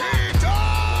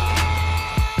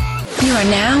You are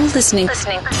now listening.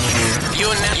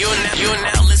 You're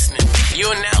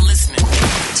now listening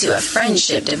To a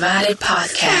Friendship Divided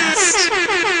podcast.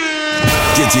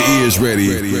 Get your ears ready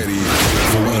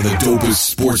for one of the dopest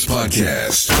sports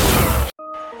podcasts.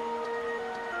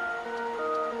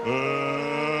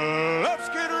 Let's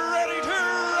get ready to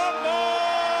rumble!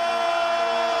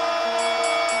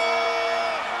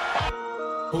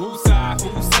 Whose side do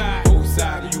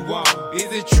you want?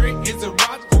 Is it Trick? Is it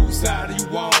Rock? Whose side do you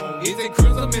want? Is it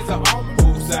Chrism? Is it Auburn?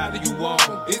 Whose side do you want?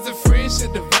 Is it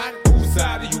Friendship Divided? Whose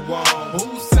side do you want?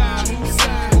 Whose side do you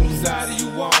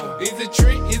want? Is it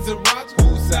Trick? Is it Rock?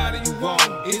 Whose side do you want?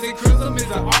 Is it Chrism? Is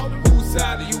it Auburn? Whose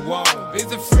side do you want?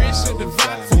 Is it Friendship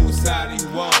Divided? Whose side do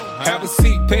you want? Have a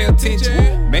seat, pay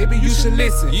attention. Maybe you should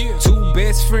listen. Two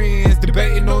best friends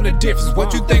debating on the difference.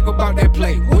 What you think about that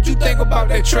play? What you think about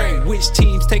that trade? Which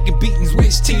teams taking beatings?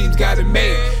 Which teams got it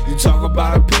made? You talk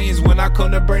about opinions when I come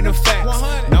to bring the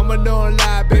facts. Number don't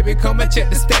lie, baby. Come and check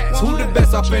the stats. Who the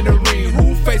best up in the ring?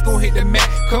 Who face gon' hit the mat?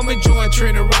 Come and join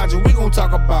Trent and Roger. We gon'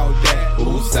 talk about that.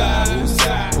 Whose side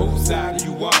do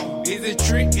you want? Is it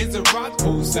Trick? Is it Rock?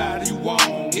 Whose side do you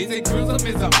want? Is it Chrism?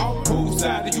 Is it Auburn? Whose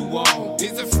side do you want?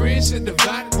 Is it Friendship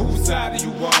Divided? Whose side do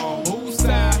you want? Whose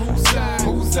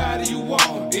side do you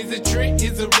want? Is it Trick?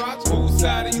 Is it Rock? Whose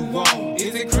side do you want?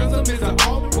 Is it Chrism? Is it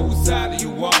Auburn? Whose side do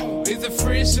you want? Is it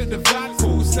Friendship Divided?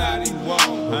 Whose side do you want?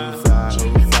 Whose side?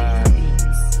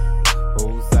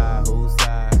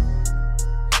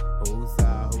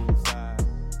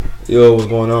 Yo, what's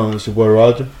going on? It's your boy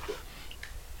Roger.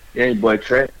 Yeah, your boy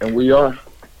Trent, and we are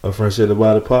A Friendship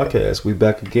Divided podcast. We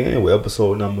back again with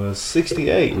episode number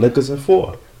 68, Liquors and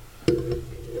 4.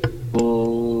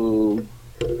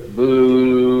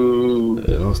 boo.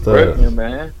 Yeah, don't start. Brickman,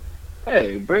 man.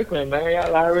 Hey, Brickman, man.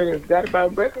 Y'all already got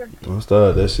about Brickman? Don't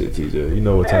start that shit, TJ. You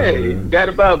know what time it Hey, is. got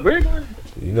about Brickman?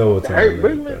 You know what time Hurt it is.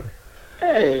 Brickman?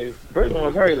 Hey, Brickman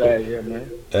was hurt last year,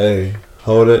 man. Hey,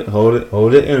 hold it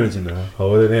energy now.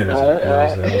 Hold it energy. You know what I'm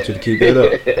saying? I want you to keep that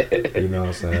up. You know what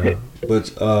I'm saying?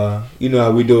 But, you know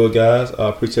how we do it, guys. I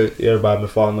appreciate everybody been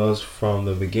following us from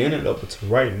the beginning up to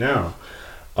right now.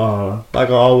 Like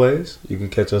always, you can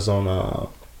catch us on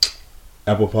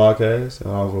Apple Podcasts and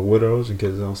all of our widows. You can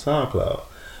catch us on SoundCloud.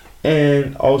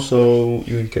 And also,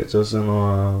 you can catch us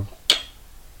on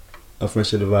A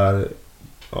Friendship Divided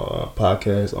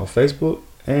podcast on Facebook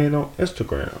and on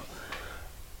Instagram.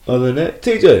 Other than that,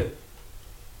 TJ,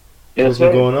 what's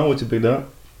been going on with you, big dog?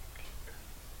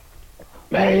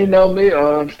 Man, you know me,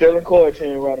 I'm still in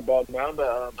quarantine right about now,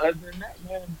 but other than that,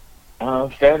 man,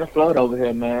 I'm staying afloat over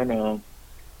here, man.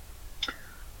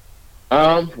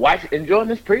 Enjoying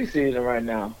this preseason right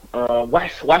now.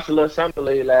 Watched a little summer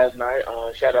league last night.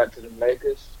 Shout out to the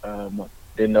Lakers.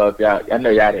 Didn't know if I know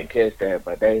y'all didn't catch that,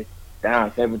 but they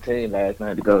down 17 last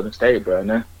night to Golden State, bro.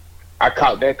 Now, I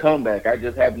caught that comeback. I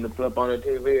just happened to flip on the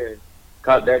TV and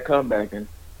caught that comeback and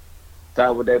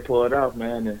saw what they pulled off,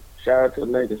 man. And shout out to the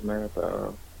Lakers, man,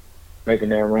 for making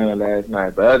that run last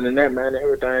night. But other than that, man,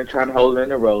 everything trying to hold in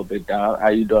the road, big dog. How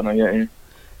you doing on your end?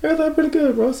 Everything pretty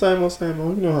good, bro. Same old.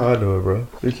 You know how I do it, bro.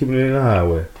 We're keeping it in the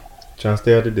highway. Trying to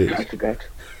stay out the ditch. Gotcha.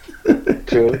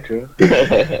 True.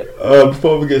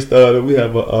 Before we get started, we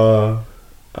have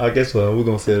I guess we're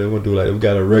gonna say that we're gonna do like we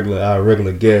got our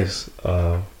regular guest.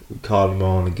 We called him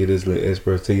on to get his little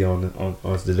expertise on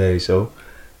today's show.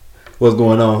 What's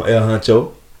going on, El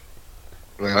Huncho?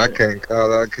 Man, I can't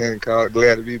call it.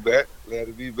 Glad to be back,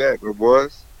 my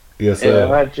boys. Yes, sir. Yeah,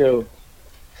 Huncho.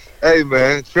 Hey,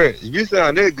 man, Trent, if you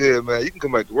sound that good, man, you can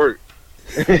come back to work.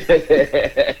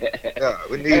 Yeah,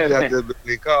 we need you out there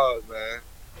making calls, man.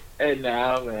 Hey,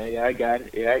 nah, man. Yeah, I got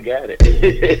it.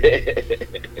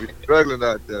 We're struggling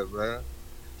out there, man.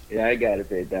 Yeah, I got it,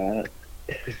 big dog.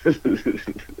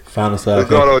 Final side.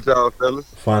 What's going on with y'all, fellas?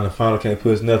 Final can't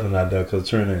push nothing out there because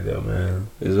Trent ain't there, man.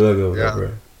 It's ugly over there,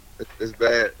 bro. It's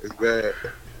bad. It's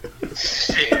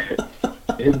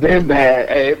been bad.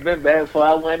 Hey, it's been bad before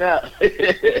I went out.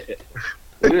 I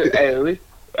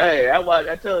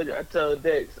told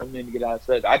Dex, I'm going to get out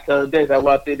of I told Dex, I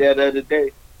walked through that the other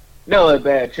day. No, it's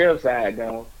bad. Trail side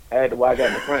gone. I had to walk out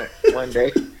in the front one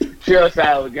day. Trail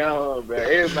side was gone, bro.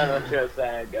 Everybody on trail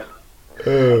side gone.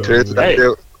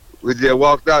 We just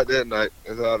walked out that night.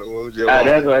 That's all it was.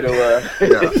 That's what it was.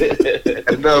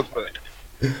 Yeah. Enough.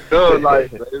 So,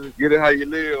 like, get it how you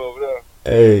live over there.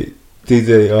 Hey,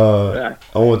 TJ,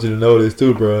 I want you to know this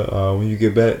too, bro. When you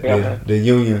get back, the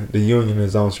union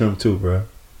is on trim too, bro.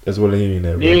 That's what the union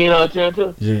is, bro. Union on trim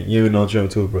too? Union on trim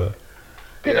too, bro.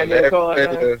 Can I get a card,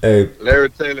 man? Hey,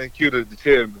 Larry Taylor and Q the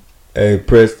chairman. Hey,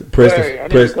 Preston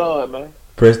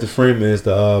Freeman is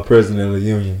the president of the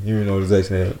union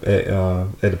organization at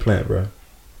the plant, bro.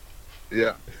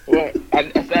 Yeah. What?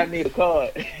 I said I need a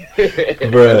card.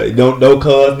 Bruh, no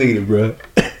cars needed, bruh.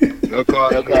 No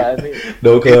card. No card needed.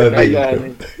 No cars No needed. card Bruh.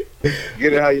 needed.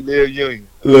 Get it how you live union.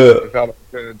 Look, That's how I'm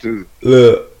turning to.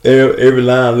 look. Every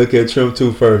line, look at Trim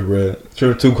 2 first, bruh.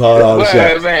 Trim 2 called all the Boy,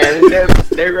 shots. man,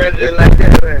 they read it like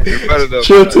that, man. It's better though.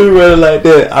 Trim 2 running like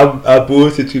that. I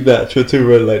bullshit you not. Trim 2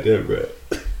 running like that, bruh.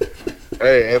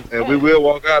 Hey, and we will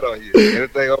walk out on you.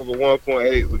 Anything over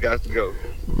 1.8, we got to go.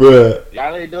 Bruh,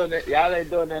 Y'all ain't doing that. Y'all ain't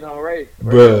doing that on race,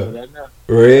 Bruh.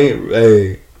 Ray,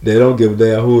 hey, they don't give a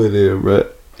damn who it is,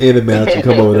 bruh. Any man can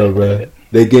come over there, bruh.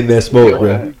 They getting that smoke,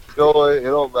 bruh. Joy, it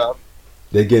don't matter.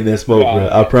 They getting that smoke,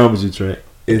 bruh. I promise you, Trent.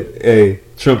 Hey,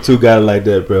 Trim 2 got it like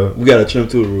that, bro. We got a Trim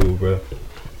 2 rule, bro.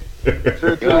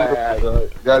 Sure too,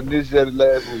 got initiated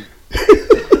last week.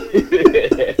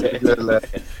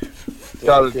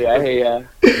 Yeah, I hear y'all.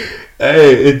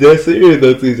 Hey, it's that serious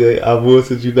though, TJ. I will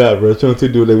sit you not, bro. Trim 2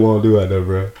 do what they want to do out there,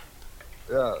 bro.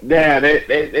 Yeah. Damn,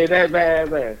 they that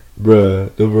bad, man.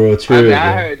 Bruh, the bro I trill, mean,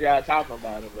 I bro. heard y'all talking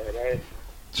about it, but they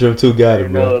Trim 2 got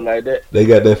it, know bro. it like that. They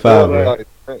got that fire, bro.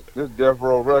 Like, this Death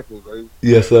Row Records, baby.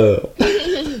 Yes, sir.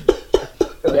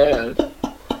 Damn.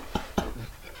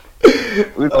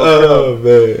 We don't Oh,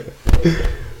 man.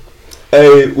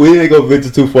 Hey, we ain't gonna venture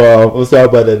too far off. I'm sorry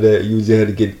about that. You just had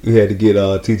to get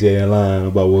TJ in line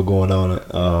about what's going on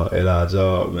at our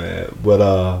job, man.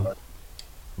 But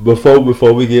before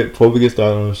we get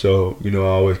started on the show, you know,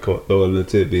 I always throw a little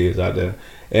tidbits out there.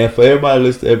 And for everybody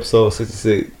listening to episode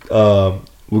 66,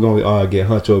 we're gonna get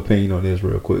Huncho opinion on this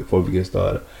real quick before we get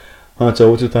started.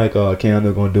 Huncho, what you think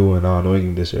Canada gonna do in New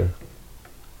England this year?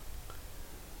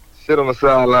 sit on the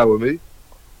sideline with me.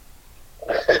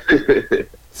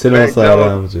 Sit on the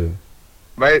sideline with you.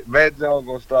 Matt Jones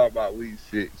gonna start by week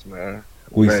 6, man.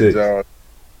 Week Matt 6. Jones,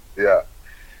 yeah.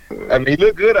 I mean, he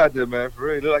look good out there, man. For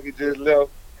real, he look like he just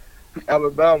left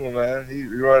Alabama, man. He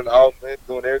running the offense,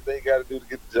 doing everything he got to do to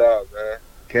get the job, man.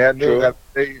 Cam Newton got to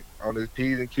stay on his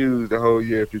P's and Q's the whole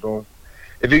year if he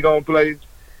gonna play,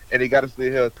 and he got to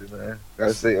stay healthy, man. Got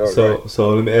to stay upright.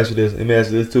 So let me ask you this. Let me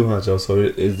ask you this too, Huncho. So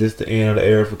is this the end of the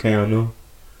era for Cam Newton?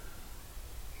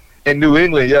 In New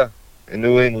England, yeah.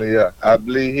 I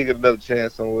believe he got another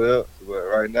chance somewhere else, but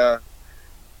right now,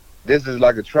 this is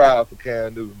like a trial for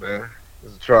Cam Newton, man.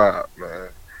 It's a trial, man.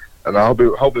 And I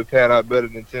hope it pan out better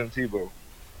than Tim Tebow.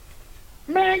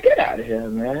 Man, get out of here,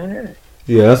 man.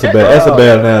 Yeah, that's a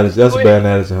bad analogy. That's a bad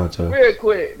analogy, Huncho. Real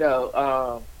quick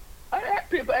though, I have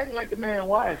people acting like the man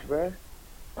wife, bro.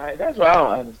 Like that's what I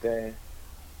don't understand.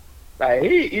 Like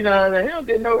he don't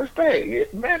get no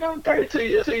respect. Man, I'm 32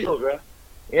 years old, bro.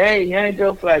 He ain't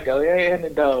Joe Flacco. He ain't the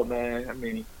dog, man. I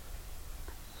mean,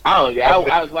 I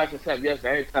was watching something yesterday.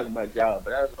 I ain't talking about y'all,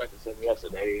 but I was watching something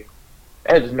yesterday.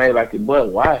 That just made like your boy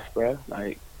wife, bro.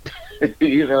 Like, like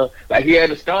he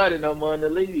hadn't started no more in the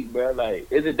league, bro.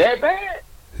 Like, is it that bad?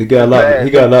 He got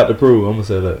a lot to prove. I'm gonna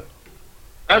say that.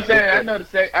 I'm saying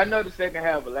I know the second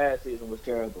half of last season was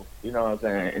terrible. You know what I'm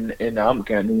saying? And I'm a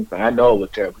Cam Newton fan. I know it was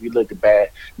terrible. He looked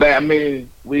bad, but I mean,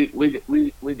 we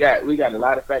got a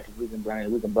lot of factors we can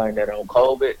blame. We can blame that on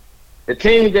COVID. The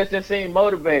team just didn't seem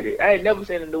motivated. I ain't never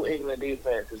seen a New England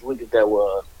defense as weak as that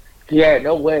was. He had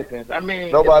no weapons. I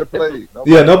mean, Nobody played.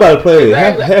 Nobody played.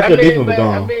 Exactly. Half the defense was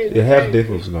gone. Half the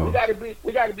defense was gone.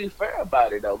 We gotta be fair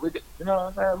about it though. You know what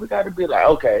I'm saying? We gotta be like,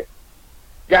 okay,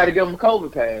 gotta give them a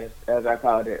COVID pass, as I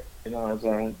called it. You know what I'm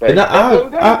saying? But that's what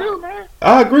we gotta do, man.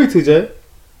 I agree, TJ.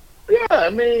 Yeah, I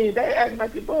mean, they acting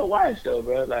like your boy wife though,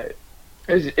 bro. Like,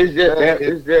 it's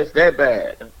just that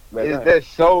bad. It's that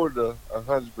shoulder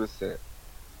 100%.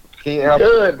 He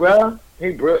good, bro.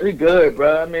 He good,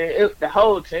 bro. I mean, the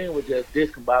whole team was just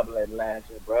discombobulated last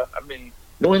year, bro. I mean,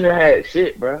 New England had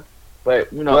shit, bro.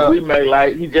 But, we made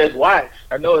like he just watched.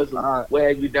 I know it's what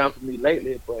have you done for me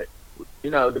lately, but,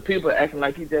 the people acting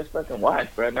like he just fucking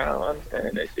watched, bro. Now I don't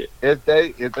understand that shit.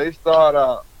 If they start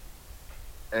out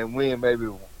and win maybe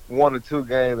 1 or 2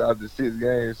 games out of the 6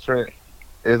 games, Trent,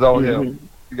 it's on him.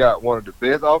 You got one of the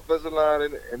best offensive line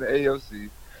in the AFC.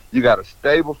 You got a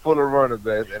stable full of running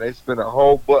backs, and they spend a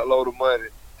whole buttload of money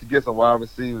to get some wide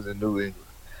receivers in New England.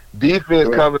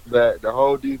 Defense coming back, the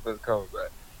whole defense coming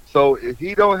back. So if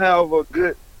he don't have a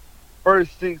good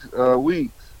first 6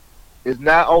 weeks, it's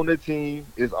not on the team,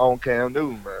 it's on Cam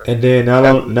Newton, man. And then not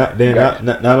on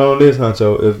this,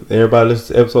 Huncho. If everybody listens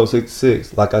to episode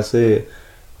 66, like I said,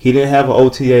 he didn't have an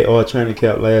OTA or a training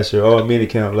camp last year or a mini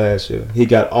camp last year. He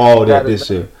got all that this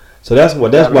year. So that's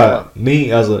why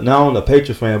me as not only a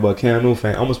Patriot fan but a Cam Newton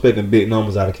fan, I'm expecting big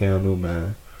numbers out of Cam Newton,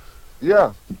 man.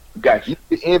 Yeah. Got you.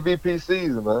 MVP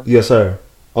season, man. Yes, sir.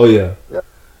 Oh yeah.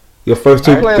 Your first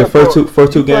two Playing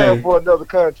games. for another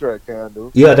contract, kind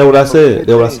of. Yeah, that's what I said.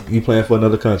 You playing for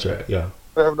another contract. Yeah.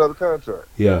 Have another contract.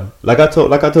 Yeah, like I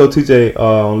told TJ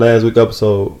on last week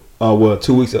episode,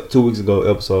 2 weeks ago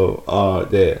episode,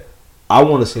 that I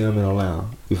want to see him in Atlanta.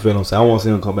 You feel what I'm saying? I want to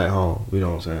see him come back home. You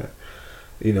know what I'm saying?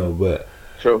 You know, but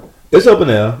True. it's up in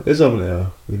there. It's up in there.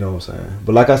 You know what I'm saying?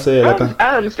 But like I said,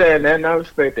 I understand that, and I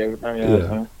respect everything.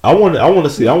 Yeah, I want to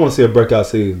see a breakout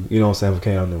season. You know what I'm saying, for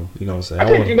Cam Newton. You know what I'm saying? I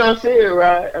think you're gonna see it,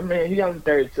 right? I mean, he's only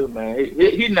 32, man.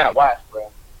 He's not washed, bro.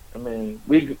 I mean,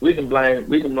 we can blame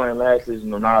last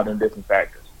season on all them different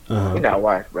factors. He's not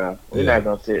washed, bro. We're not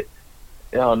gonna sit.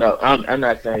 I don't know. I'm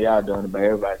not saying y'all doing it, but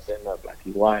everybody's setting up like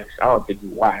he washed. I don't think he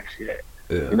washed yet.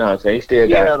 Yeah. You know what I'm saying? He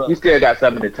still got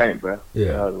something in the tank, bro.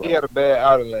 Yeah. He had a bad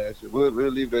outing last year. We'll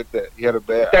leave it at that. He had a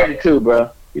bad. 32, outing. Bro.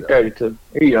 He's 32.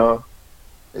 He young.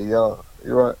 He young.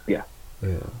 You're right. Yeah. Yeah.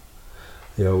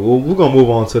 Yeah. Well, we're gonna move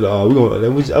on to the. I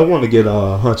want to get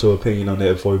Huncho opinion on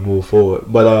that before we move forward.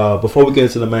 But before we get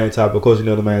into the main topic, of course, you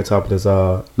know the main topic is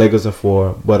Lakers in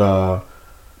 4. But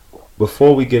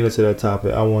before we get into that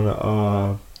topic, I want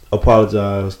to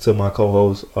apologize to my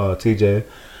co-host TJ.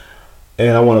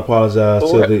 And I want to apologize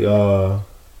to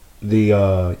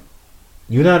the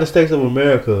United States of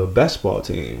America basketball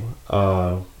team.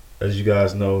 As you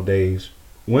guys know, they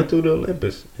went through the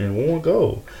Olympics and won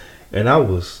gold. And I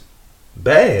was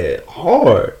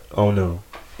hard on them.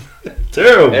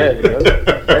 Terrible.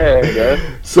 There you go.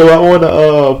 So I want to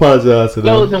apologize to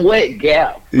them. Closing wet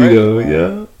gap.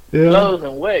 Yeah.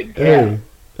 Closing wet gap.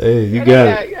 Hey, you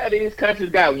got it. Yeah, these countries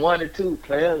got 1 or 2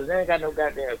 players. They ain't got no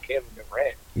goddamn Kevin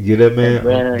Durant. Get that man.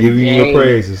 I'm giving you your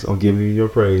praises. I'm giving you your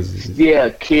praises. Yeah,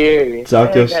 Kerry.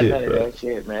 Talk your shit, bro.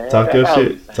 Talk your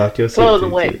shit. Talk your shit.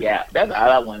 Closing wet gap. That's all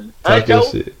I wanted. Talk your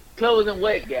shit. Closing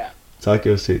wet gap. Talk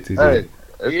your shit, TJ. Hey,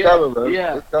 it's coming, man.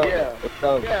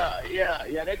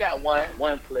 Yeah. They got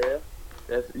one player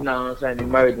that's, you know what I'm saying,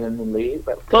 emerging in the league.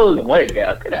 But closing wet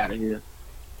gap. Get out of here.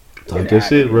 Talk your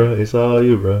shit, bro. It's all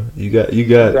you, bro. You got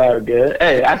It's all good.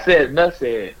 Hey, I said enough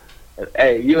said.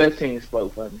 Hey, U.S. team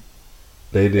spoke for me.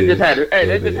 They did. They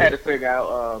just had to figure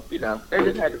out. They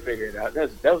just had to figure it out.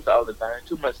 That was the other thing.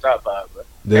 Too much stop power, bro.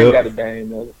 They got a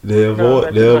dame. They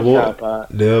avoided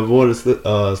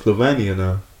Slovenia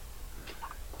now.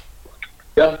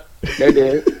 Yeah, they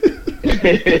did.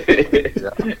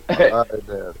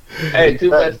 Hey, too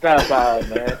much stop power,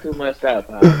 man. Too much stop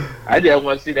power. I just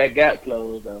want to see that gap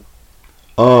close, though.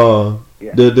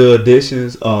 The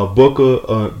additions,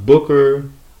 Booker,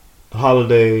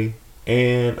 Holiday,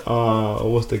 and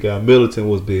what's the guy? Middleton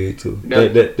was big too.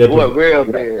 Real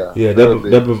big. Yeah,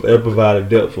 that provided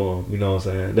depth for them. You know what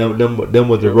I'm saying? Them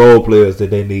were the role players that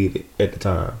they needed at the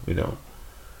time. You know.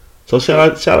 So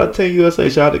shout out Team USA.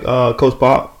 Shout out to Coach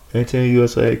Pop and Team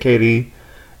USA, KD,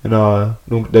 and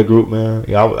that group, man.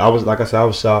 Yeah, I was like I said, I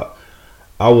was shocked.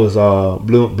 I was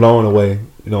blown away.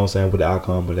 You know what I'm saying, with the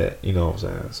outcome of that. You know what I'm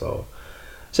saying. So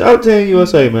shout out to Team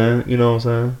USA, man. You know what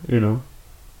I'm saying. You know.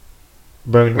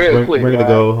 Bring the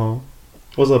goal home.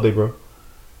 What's up, big bro?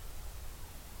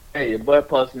 Hey, your boy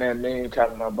posting that meme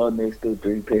talking about both niggas threw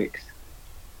 3 picks.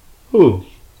 Who?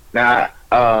 Nah,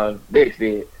 Dex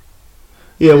did.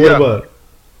 Yeah, what about it?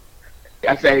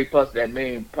 I said he posted that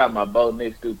meme talking about both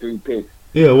niggas threw 3 picks.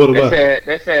 Yeah, what about it?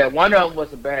 They said one of them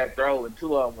was a bad throw and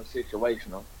 2 of them was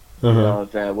situational. You know what I'm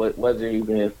saying? Wasn't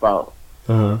even his fault.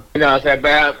 You know what I'm saying?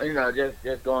 But, you know,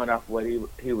 just going off what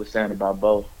he was saying about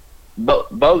both. Bo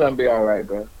gonna be all right,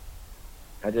 bro.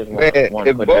 I just want to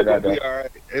put that out there. Be all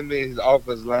right, it means his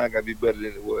offensive line gotta be better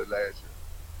than it was last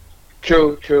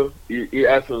year. True. You're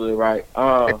absolutely right.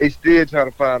 They still trying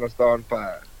to find a starting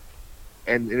 5,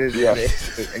 and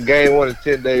game 1 is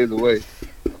 10 days away,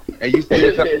 and you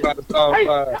still trying to find a starting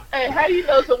 5. Hey, how do you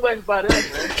know so much about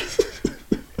that,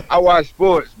 man? I watch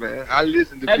sports, man. I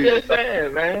listen to people. I'm just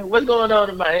saying, man. What's going on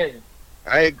in Miami?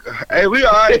 Hey, we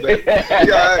all right, man.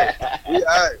 We all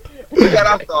right. We got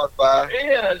our start 5.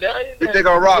 Yeah, we just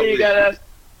gonna rock with it.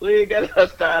 We ain't got our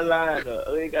start line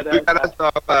up. We got our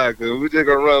start 5, cause we just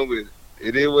gonna run with it.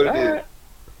 It is what it is.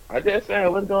 I just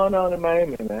saying, what's going on in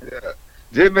Miami, man? Yeah,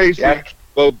 just make sure you keep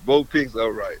both picks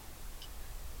up right.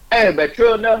 Hey, but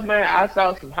true enough, man, I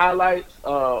saw some highlights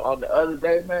on the other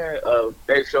day, man.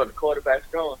 They showed the quarterback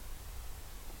throwing.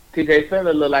 TJ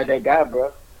Finley looked like that guy,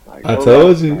 bro. Like, I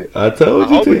told you, TJ. I told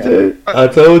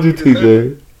you,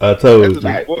 TJ. I told you.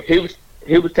 Like,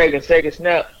 he was taking second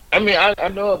snap. I mean, I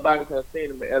know about it because I've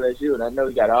seen him at LSU, and I know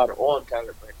he got all the arm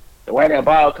talent. But the way that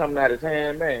ball coming out of his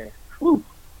hand, man, woo.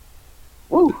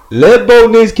 Let Bo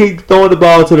Nix keep throwing the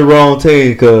ball to the wrong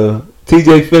team, cause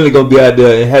TJ Finley gonna be out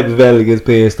there in Happy Valley against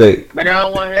Penn State. But I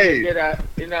don't want him Hey. to get out.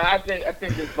 You know, I think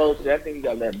this both. I think you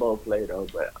got to let both play though.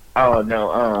 But I don't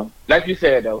know. Like you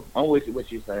said though, I'm with you. What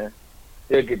you saying?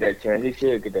 He'll get that chance. He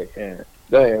should get that chance.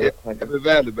 Go ahead. Yeah, Happy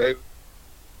Valley, baby.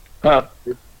 Huh?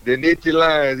 The Nitty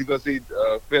Lions, you gonna see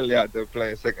Finley out there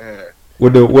playing second half.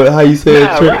 What? How you say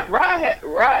it, Trent?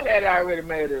 Rod had already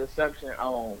made an assumption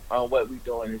on what we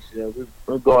doing this year.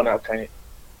 We're going out tank.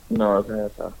 You know what I'm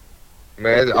saying? So.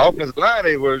 Man, the offensive line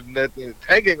ain't working nothing.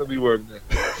 Tank ain't gonna be working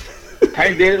nothing.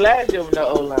 Tank did it last year with the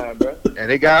O-line, bro. And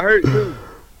they got hurt too.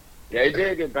 Yeah, he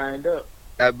did get banged up.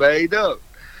 Got banged up.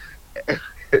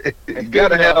 You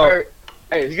gotta have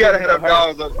them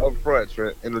dogs up front,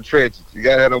 Trent, in the trenches. You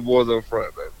gotta have them boys up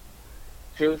front, baby.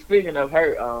 True. Speaking of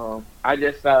hurt, I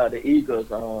just saw the Eagles.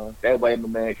 That way, my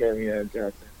man Kevin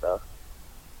Johnson. So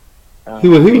He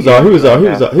was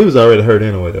already hurt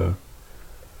anyway though.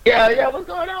 Yeah. What's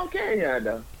going on, with Kerryon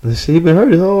though? He been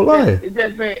hurt his whole life. It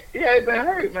just been, he been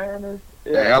hurt, man.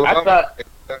 Alabama.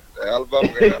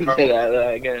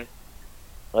 Again.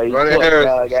 Running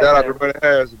Harrison. Shout out to Running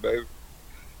Harrison, baby.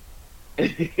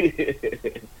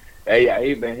 Hey, yeah,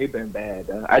 he been bad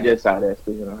though. I just saw that.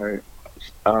 Speaking of hurt,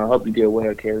 hope you get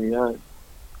well, Kerryon.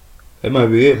 That might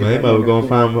be it, man. He might be gonna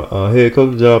find a head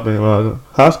coaching job in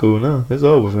high school now. It's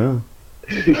over for him.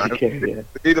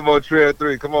 Need him on trail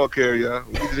 3. Come on, Kerryon.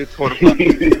 We did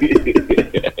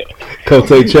 25. Come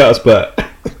take Chop spot.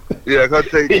 Yeah, come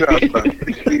take Chop spot.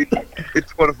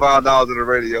 It's $25 in the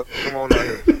radio. Come on out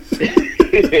here.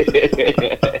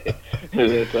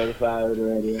 $25 in the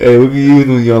radio. Hey, we can use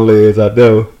them young ladies, I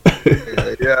know.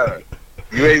 Yeah.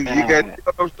 You got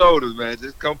those shoulders, man.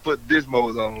 Just come put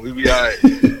Dismos on. We be alright.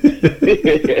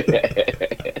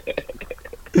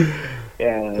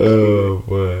 Yeah. Oh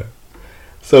boy.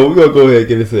 So we're gonna go ahead and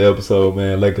get into the episode,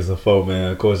 man. Lakers in 4,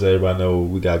 man. Of course, everybody know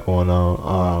what we got going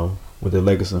on with the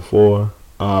Lakers in 4.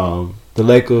 The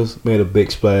Lakers made a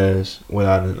big splash, went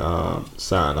out and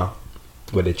signed off.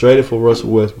 But they traded for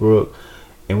Russell Westbrook,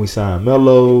 and we signed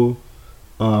Melo,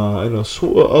 and a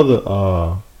slew of other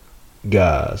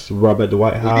guys. We brought back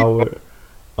Dwight Howard.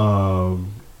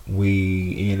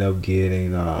 We ended up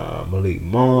getting Malik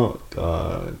Monk,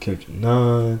 Kendrick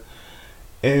Nunn,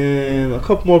 and a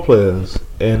couple more players.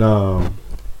 And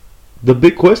the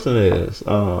big question is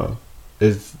all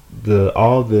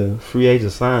the free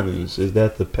agent signings, is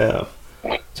that the path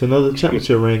to another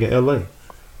championship ring in LA?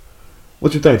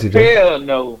 What you think, TJ? Hell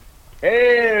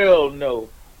no.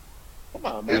 Come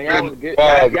on, man.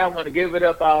 Y'all want to give it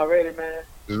up already, man?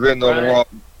 It's written on the wall.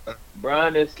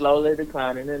 Brian is slowly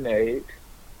declining in age.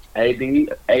 AD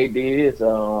is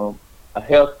a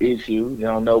health issue. You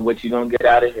don't know what you're gonna get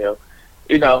out of him.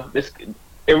 You know, it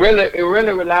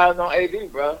really relies on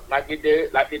AD, bro. Like it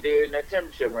did in that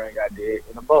championship ring I did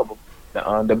in the bubble.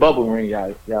 The bubble ring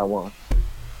y'all won.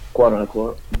 Quote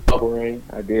unquote. Bubble ring.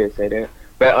 I did say that.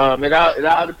 But it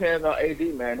all depends on AD,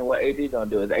 man, and what AD gonna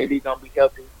do. Is AD gonna be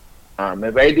healthy?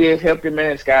 If AD is healthy,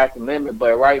 man, sky's the limit.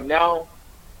 But right now,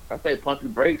 I say pump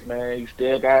your brakes, man. You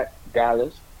still got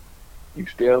Dallas. You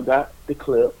still got the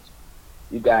Clips.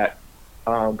 You got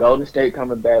Golden State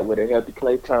coming back with a healthy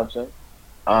Klay Thompson.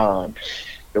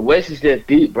 The West is just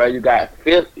deep, bro. You got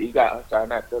Phoenix.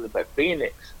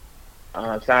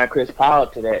 Signed Chris Paul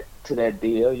to that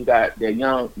deal. You got the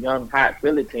young hot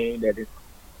Philly team that is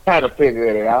trying to figure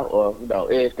it out, or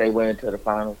if they went into the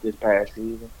finals this past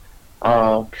season.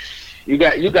 The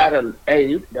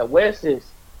West is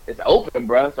open,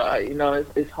 bro. So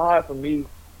it's hard for me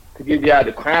to give you out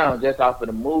the crown just off of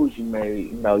the moves you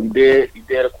made. You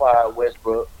did acquire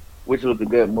Westbrook, which was a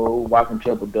good move. Walking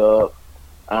triple dub.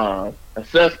 A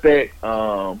suspect.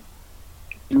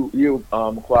 You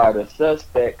acquired a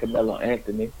suspect, Carmelo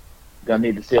Anthony. Gonna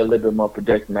need to see a little bit more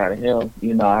production out of him.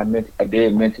 I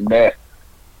did mention that.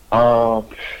 I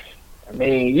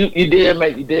mean, you did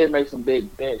make some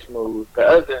big bench moves. But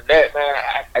other than that, man,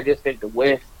 I just think the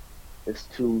West is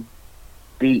too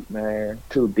deep, man.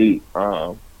 Too deep.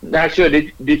 Not sure.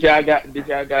 Did y'all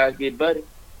guys get Buddy?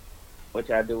 What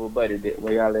y'all do with Buddy?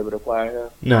 Were y'all able to acquire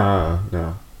him? No.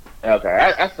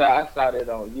 Okay, I saw that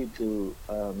on YouTube.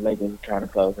 Lakers trying to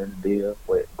close in the deal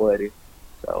with Buddy.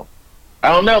 So I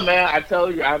don't know, man. I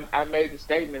told you I made the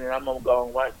statement, and I'm gonna go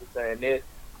on watch for saying this.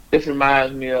 This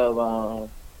reminds me of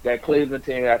that Cleveland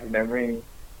team after that ring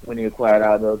when he acquired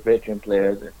all those veteran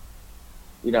players. And,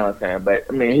 you know what I'm saying? But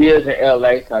I mean, he is in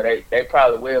LA, so they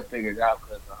probably will figure it out.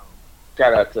 Cause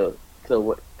shout out to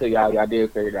y'all. Y'all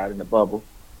did figure it out in the bubble.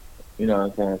 You know what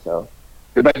I'm saying? So,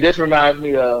 but this reminds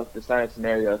me of the same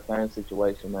scenario, same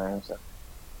situation, man. So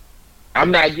I'm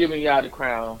not giving y'all the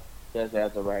crown just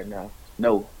as of right now.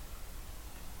 No.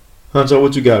 Huncho,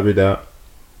 what you got, Redoubt?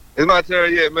 It's my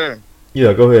turn yet, man.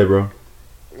 Yeah, go ahead, bro.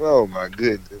 Oh my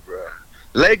goodness, bro.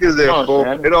 Lakers in Come on, 4.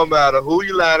 Shannon. It don't matter who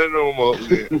you lining them up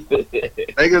with.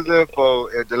 Lakers in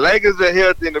 4. If the Lakers are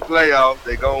healthy in the playoffs,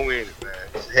 they gonna win it, man.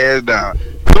 Just hands down.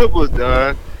 Clippers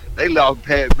done. They lost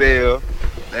Pat Bell.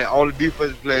 That only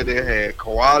defensive player they had.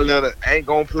 Kawhi Leonard ain't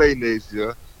gonna play next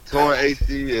year. Torn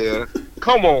ACL.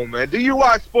 Come on, man. Do you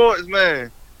watch sports,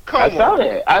 man? Come I on. saw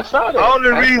that. I saw that. The only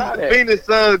I reason saw that. Phoenix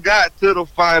Suns got to the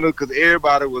final because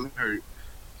everybody was hurt.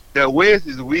 The West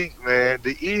is weak, man.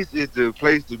 The East is the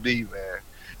place to be, man.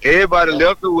 Everybody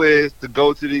left the West to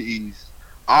go to the East.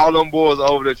 All them boys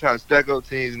over there trying to stack up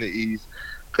teams in the East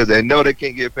because they know they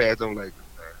can't get past them Lakers,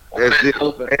 man. That's it.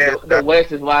 Open. Man, The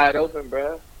West is wide open,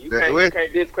 bro. You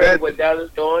can't discredit what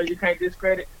Dallas doing. You can't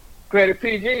discredit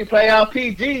PG. Playoff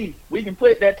PG. We can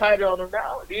put that title on him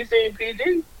now. Do you see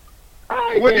PG? All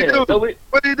right, What he do? So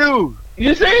What he do?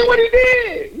 you seen what he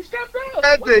did? He stepped up.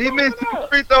 That's it. He missed 2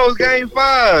 free throws game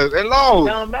 5 and It lost.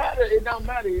 don't matter. It don't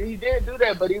matter. He did do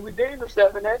that, but he redeemed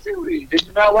himself in that series. Did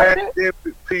you not watch that?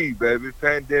 Pandemic P, baby.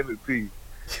 Pandemic P.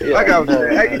 Yeah, Like I was no,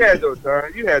 saying, hey, you had your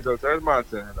turn. It's my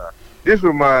turn now. This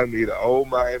reminds me of the old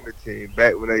Miami team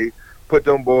back when they put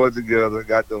them boys together,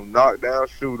 got them knockdown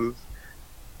shooters.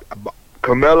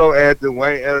 Carmelo Anthony,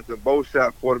 Wayne Ellington both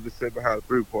shot 40% behind the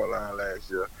 3-point line last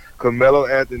year. Carmelo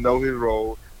Anthony know his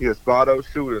role. He a spot-up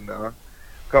shooter now.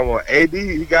 Come on, AD,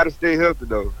 he got to stay healthy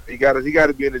though. He got to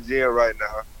be in the gym right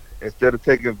now instead of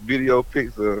taking video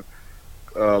pics of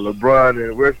LeBron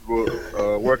and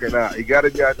Westbrook working out. He got to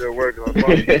be out there working on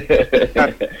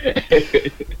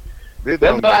That's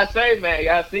what I say, man.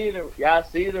 Y'all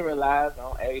see the relies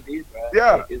on AD, bro.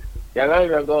 Yeah. Y'all not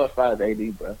even go as far as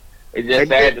AD, bro. It's just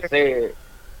sad to say it.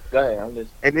 Go ahead, I'm listening.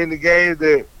 And in the games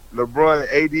that LeBron and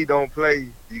AD don't play,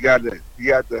 you got the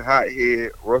hot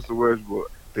head Russell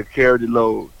Westbrook to carry the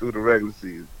load through the regular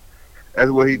season. That's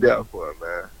what he down for,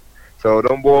 man. So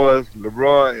them boys,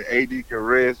 LeBron and AD can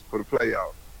rest for the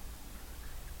playoffs.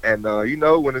 And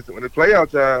when it's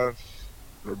playoff time,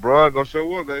 LeBron gonna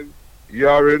show up, baby. You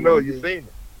already know. You seen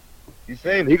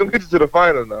it. He gonna get you to the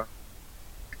final now.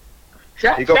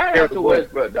 Shout out to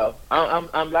Westbrook though.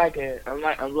 I'm liking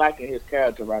his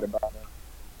character right about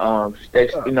now.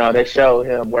 They showed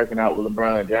him working out with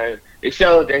LeBron James. It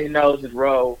shows that he knows his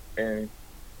role and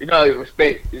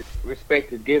respect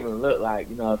is given. Look like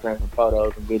I'm saying, from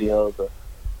photos and videos of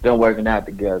them working out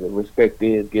together. Respect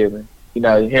is given. Him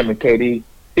and KD.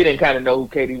 He didn't kind of know who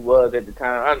KD was at the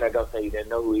time. I'm not gonna say he didn't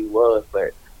know who he was,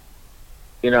 but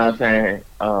you know what I'm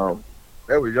saying.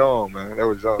 They were young, man. They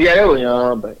was young. Yeah, they were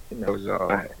young, but They was young.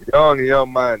 Right. Young and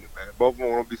young-minded, man. Both of them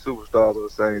want to be superstars on the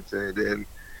same team. Then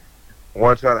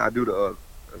one trying to outdo the other.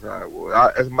 That's how it was.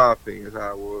 That's my opinion. That's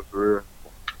how it was, for real.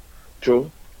 True.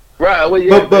 Right.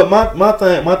 Well, But my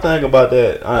thing about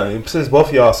that, since both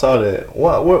of y'all saw that,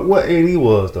 what AD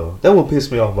was though, that would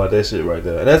piss me off about that shit right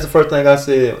there. And that's the first thing I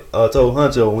said. Told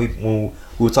Huncho when we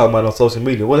were talking about it on social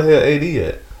media. What the hell AD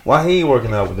at? Why he ain't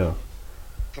working out with them?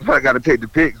 Somebody got to take the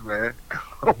pics, man.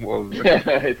 Come on, man.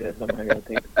 Somebody gotta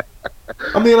take it.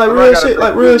 I mean,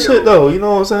 real shit though. You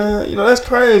know what I'm saying? That's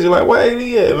crazy. Like, where AD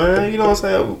at, man? You know what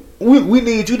I'm saying? We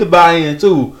need you to buy in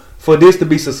too for this to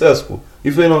be successful.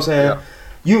 You feel what I'm saying?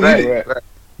 Yeah.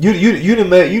 You done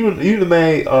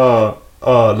made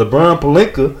LeBron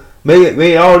Palenka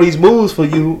made all these moves for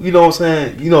you. You know what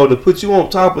I'm saying? To put you on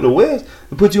top of the West,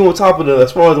 to put you on top of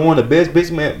as far as one of the best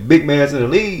big mans in the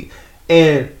league.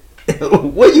 And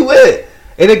where you at?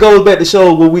 And it goes back to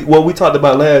show what we talked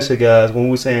about last year, guys, when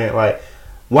we were saying like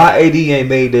why AD ain't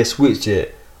made that switch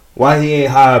yet. Why he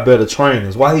ain't hired better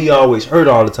trainers? Why he always hurt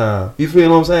all the time? You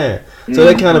feel what I'm saying? So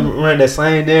they kind of ran that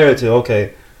same narrative.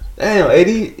 Okay, damn,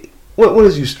 AD, what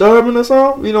is you starving or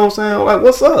something? You know what I'm saying? Like,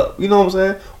 what's up? You know what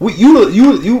I'm saying?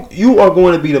 You are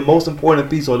going to be the most important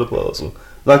piece of the puzzle.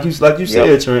 Like you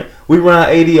said, Trent, we ran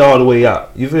AD all the way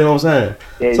out. You feel what I'm saying?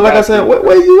 Yeah, so like I said,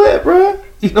 where you at, bro?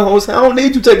 You know what I'm saying? I don't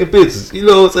need you taking pictures. You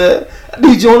know what I'm saying? I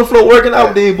need you on the floor working out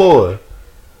with these boys.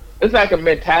 It's like a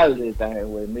mentality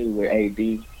thing with me with AD.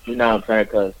 You know what I'm saying?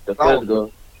 Because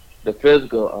the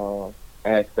physical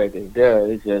aspect is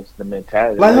there. It's just the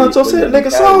mentality. Like Huncho said,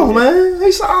 nigga soft, man.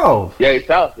 He soft. Yeah, he's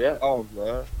soft. Yeah. Oh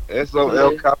man,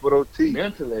 S-O-L capital T.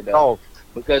 Mentally though,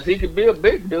 because he could be a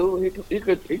big dude. He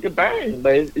could bang,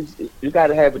 but you got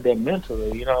to have it there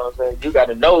mentally. You know what I'm saying? You got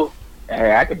to know,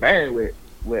 hey, I can bang with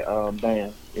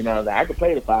Bam. You know, I could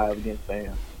play the 5 against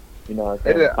Bam. You know, what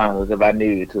I'm saying? Finals if I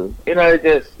needed to. You know,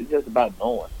 it's just about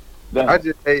knowing. I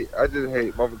just hate.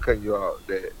 Mama cutting you out.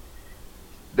 That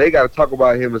they got to talk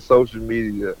about him in social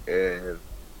media and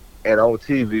on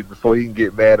TV before he can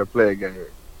get mad and play a game. You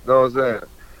know what I'm saying?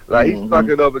 Like he stuck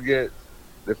it up against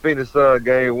the Phoenix Sun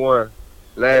game 1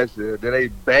 last year. Then they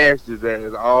bashed his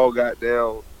ass all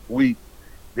goddamn week.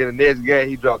 Then the next game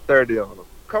he dropped 30 on them.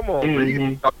 Come on, man. You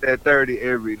can drop that 30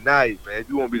 every night, man. If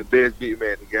you want to be the best big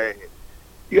man in the game,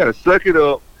 you got to suck it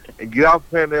up and get off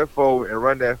playing that 4 and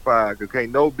run that 5. Because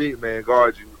can't no big man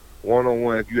guard you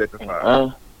one-on-one if you at the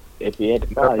 5. If you at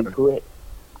the 5, you quit.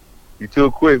 You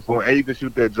too quick for him, and you can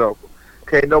shoot that jumper.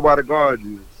 Can't nobody guard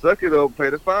you. Suck it up, play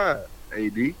the 5,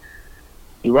 AD. You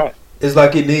right. It's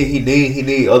like he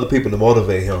need other people to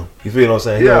motivate him. You feel what I'm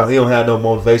saying? Yeah. He don't have no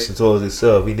motivation towards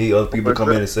himself. He need other people to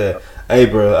come in and say, "Hey,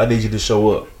 bro, I need you to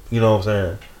show up." You know what I'm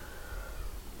saying?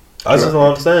 I just don't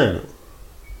understand it.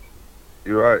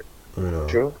 You're right. You know.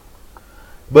 True.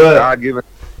 But God-given.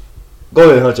 Go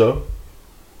ahead, Huncho.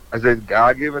 I said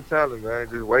God-given talent, man.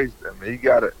 Just waste it. I mean,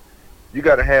 you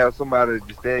gotta have somebody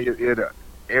to stand your ear to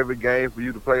every game for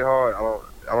you to play hard.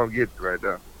 I don't get it right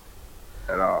now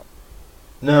at all.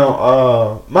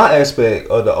 Now, my aspect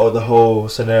of the whole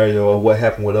scenario of what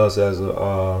happened with us as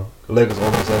a Lakers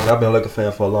organization, I've been a Lakers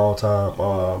fan for a long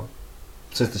time,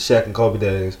 since the Shaq and Kobe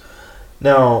days.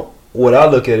 Now, what I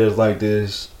look at it is like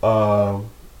this: when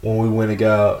we went and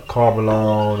got Karl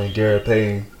Malone and Gary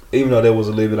Payton, even though they was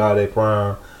a little bit out of their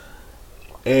prime,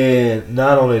 and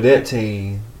not only that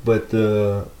team, but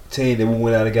the team that we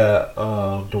went out and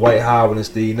got Dwight Howard and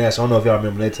Steve Nash. I don't know if y'all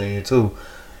remember that team too.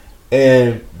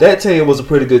 And that team was a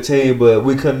pretty good team, but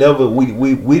we could never.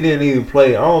 We didn't even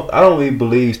play. I don't even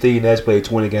believe Steve Nash played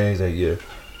 20 games that year.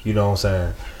 You know what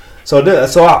I'm saying?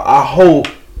 So I hope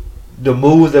the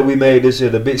moves that we made this year,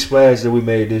 the big splash that we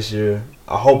made this year,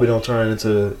 I hope it don't turn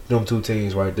into them two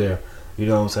teams right there. You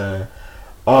know what I'm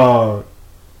saying?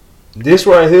 This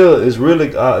right here is really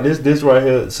this right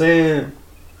here saying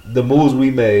the moves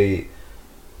we made.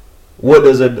 What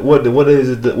does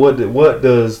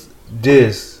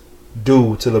this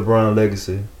do to LeBron's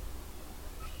legacy?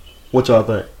 What y'all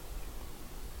think?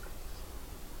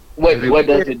 What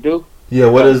does it do? Yeah,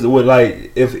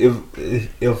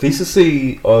 if he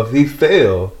succeed or if he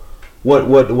fail,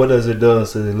 what does it do to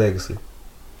his legacy?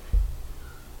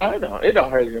 It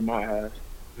don't hurt it in my eyes.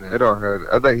 It don't hurt it.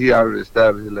 I think he already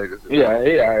established his legacy. Yeah,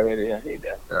 he already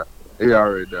does. Yeah, he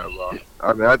already done, bro.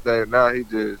 I mean, I think now he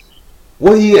just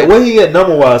What he at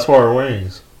number wise as far as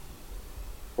rings?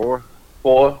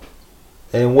 4.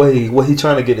 And what he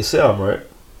trying to get to 7, right?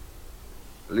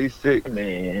 At least 6.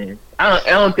 Man, I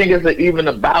don't think it's even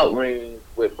about rings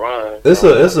with Bron. It's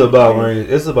about rings.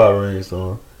 It's about rings,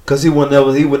 though. Cause he would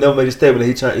never make a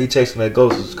statement that he chasing that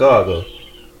ghost to Chicago.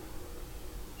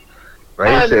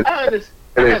 Right?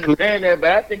 I understand that,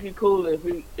 but I think he's cool if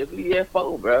he at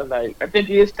 4, bro. Like I think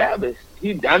he established.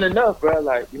 He's done enough, bro.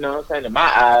 Like you know what I'm saying in my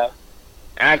eyes.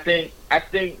 And I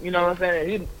think you know what I'm saying.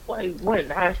 He went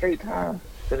 9 straight times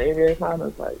to the NBA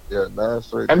Finals. Like 9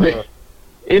 straight I mean, times.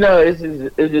 you know, it's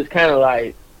just kind of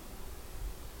like,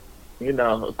 you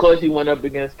know, of course he went up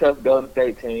against tough Golden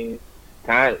State teams.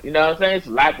 You know what I'm saying? It's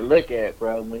a lot to look at,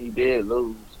 bro, when he did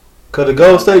lose. Because the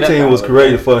Golden State team was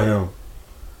created for him.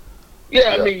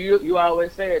 Yeah, I mean, you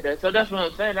always said that. So that's what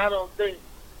I'm saying. I don't think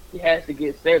he has to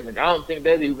get 7. I don't think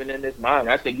that's even in his mind.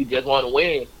 I think he just want to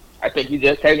win. I think he's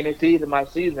just taking it season by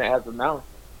season as of now.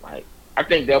 Like, I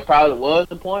think there probably was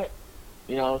a point.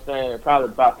 You know what I'm saying? Probably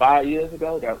about 5 years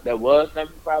ago, there was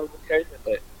something probably was chasing,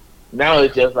 but now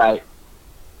it's just like,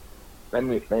 you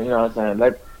know what I'm saying?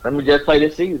 Let me just play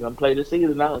this season. Play the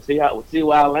season now and see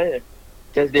where I land.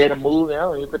 Just did a move. I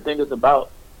don't even think it's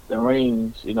about the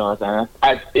rings. You know what I'm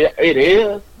saying? It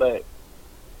is, but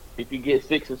if you get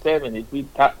 6 or 7, if we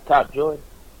top Jordan,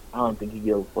 I don't think he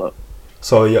give a fuck.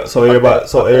 So everybody.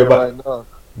 Right now,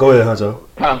 Go ahead, Huncho.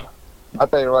 I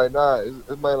think right now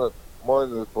it's mainly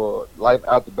more for life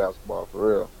after basketball, for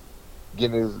real.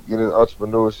 Getting his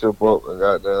entrepreneurship up and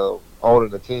goddamn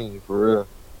owning the team, for real,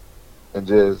 and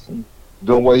just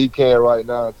doing what he can right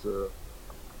now to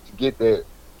get that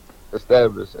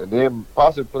established, and then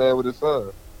possibly playing with his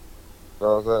son. You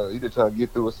know what I'm saying? He just trying to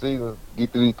get through a season,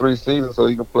 get through these 3 seasons, so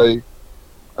he can play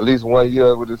at least 1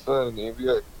 year with his son in the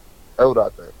NBA. That's what I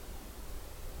think.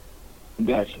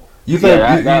 Gotcha. You think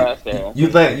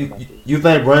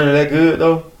Brandon that good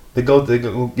though? To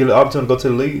get an opportunity to go to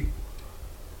the league?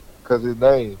 Cause his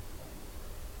name.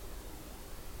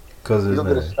 Cause his He'll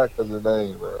name. get a shot cause his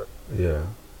name, man. Yeah.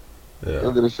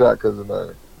 He'll get a shot cause his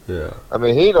name. Yeah. I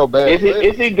mean, he ain't no bad player.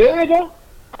 Is he good though?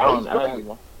 I don't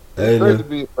know. Hey,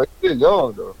 He's still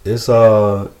young though. it's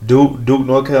Duke,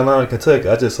 North Carolina, Kentucky.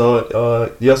 I just saw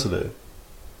it yesterday.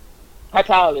 How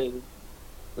tall is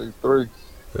he? 6'3".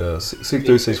 Yeah, 6'3",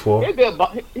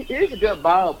 6'4". He's a good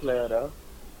ball player though.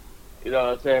 You know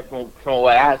what I'm saying? From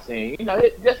what I've seen,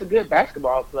 it's just a good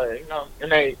basketball player.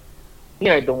 And he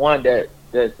ain't the one that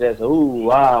says, "Ooh,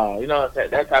 wow," you know what I'm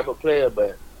saying? That type of player.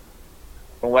 But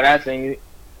from what I've seen,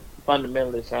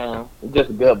 fundamentally sound. He's just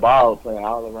a good ball player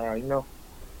all around.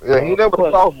 Yeah, he never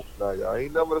the sophomore now, y'all. He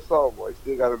never the sophomore. He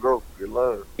still got to grow and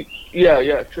learn.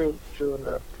 Yeah, true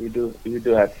enough. You do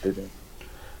have to do that.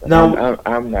 Now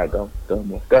I'm not going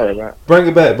more. Go ahead, right? bring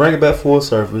it back full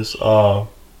surface.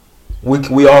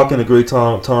 We all can agree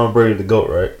Tom Brady the GOAT,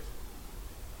 right?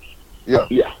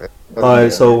 Yeah. All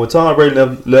right, so when Tom Brady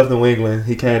left New England,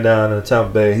 he came down to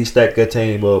Tampa Bay. He stacked that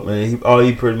team up, man. All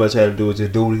he pretty much had to do was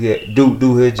just do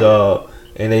his job,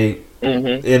 and they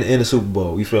in the Super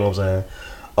Bowl. You feel what I'm saying?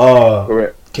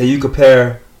 Correct. Can you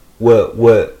compare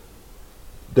what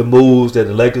the moves that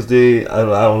the Lakers did? I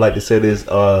don't like to say this.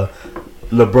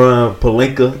 LeBron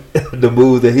Palinka, the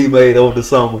moves that he made over the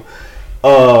summer.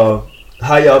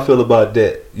 How y'all feel about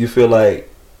that? You feel like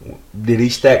did he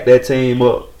stack that team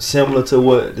up similar to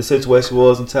what the situation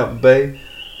was in Tampa Bay,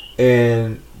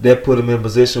 and that put him in a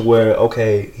position where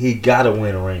okay, he got to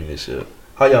win a ring this year?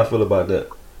 How y'all feel about that?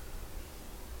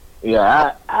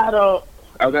 Yeah, I don't.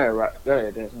 Oh, go ahead, right? Go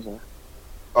ahead, Dex. I'm sorry.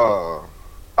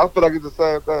 I feel like it's the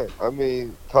same thing. I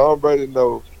mean, Tom Brady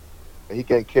knows he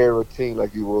can't carry a team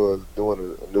like he was doing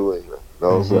in New England. You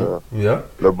know what I'm saying? Yeah.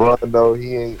 LeBron know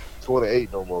he ain't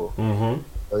 28 no more. Mm-hmm.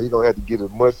 He's going to have to get as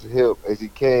much help as he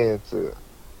can to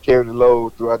carry the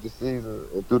load throughout the season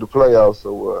and through the playoffs.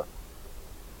 So,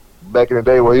 back in the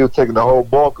day when he was taking the whole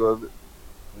bulk of it,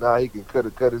 now he can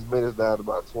cut his minutes down to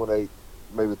about 28,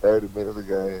 maybe 30 minutes a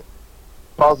game.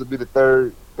 Possibly be the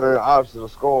third option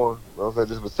of scoring. You know what I'm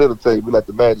saying? Just facilitate, be like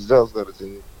the Magic Johnson of the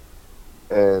team.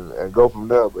 And go from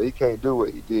there. But he can't do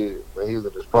what he did when he was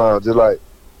in his prime. Just like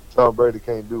Tom Brady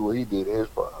can't do what he did in his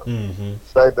prime. Mm-hmm.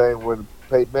 Same thing when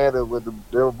Peyton Manning with the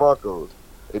Denver Broncos.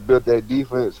 They built that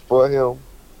defense for him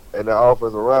and the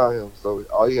offense around him. So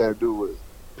all he had to do was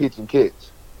pitch and catch.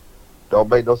 Don't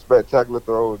make no spectacular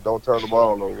throws. Don't turn the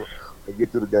ball over and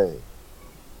get through the game.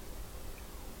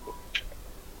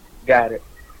 Got it.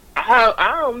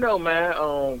 I don't know,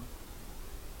 man.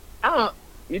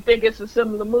 You think it's a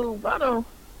similar move? I don't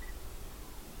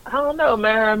know,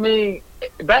 man. I mean,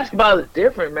 basketball is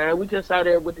different, man. We just out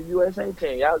there with the USA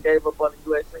team. Y'all gave up on the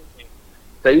USA team.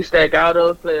 So you stack all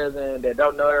those players in that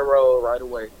don't know their role right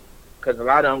away. Because a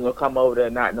lot of them going to come over there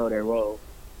and not know their role.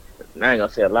 I ain't going to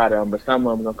say a lot of them, but some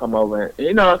of them going to come over and,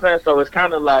 you know what I'm saying? So it's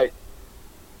kind of like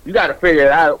you got to figure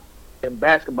it out in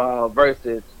basketball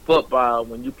versus football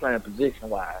when you playing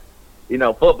position-wise.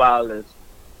 Football is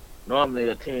normally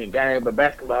a team game, but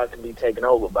basketball can be taken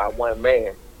over by one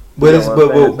man. But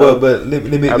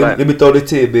let me throw this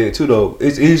tidbit too though.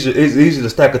 It's easier to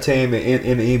stack a team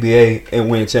in the NBA and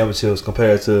win championships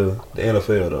compared to the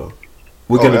NFL though.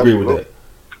 We can agree with that.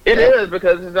 It is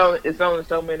because it's only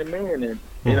so many men, and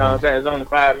you know what I'm saying. It's only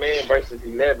 5 men versus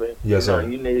 11. Yes, sir.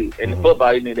 You need in the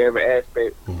football, you need every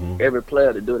aspect, every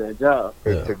player to do their job.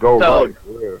 Yeah. To go right.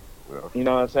 Yeah. You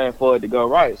know what I'm saying, for it to go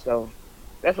right. So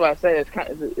that's why I say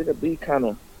it'll be kind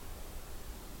of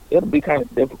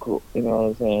difficult. You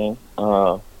know what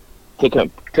I'm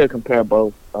saying? To compare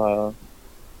both NFL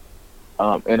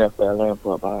and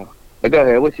football. But go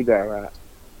ahead, what you got, right?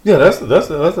 Yeah, that's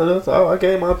I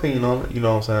gave my opinion on it. You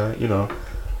know what I'm saying?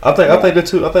 I think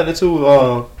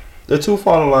the two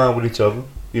fall in line with each other.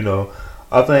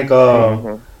 I think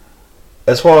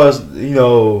as far as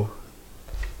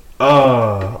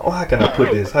how can I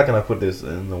put this? How can I put this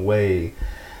in a way?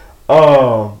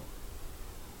 I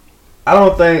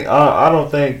don't think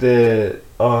that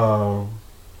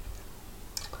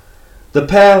the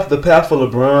path for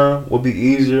LeBron will be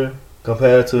easier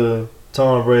compared to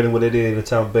Tom Brady and what they did in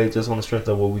Tampa Bay, just on the strength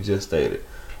of what we just stated.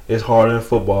 It's harder in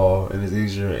football and it's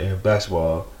easier in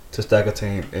basketball to stack a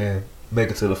team and make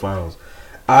it to the finals.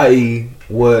 I.e.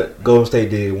 what Golden State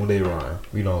did when they run.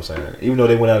 You know what I'm saying? Even though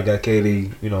they went out and got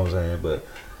KD, you know what I'm saying? But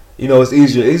it's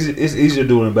easier. It's easier to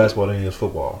do it in basketball than it is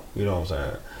football. You know what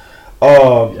I'm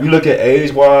saying? You look at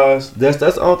age wise, that's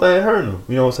the only thing hurting them.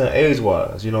 You know what I'm saying? Age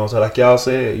wise, you know what I'm saying? Like y'all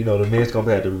said, the men's gonna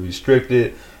have to be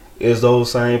restricted. It's those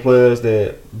same players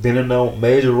that been in those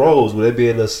major roles where they be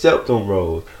able to accept them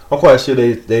roles. I'm quite sure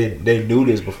they knew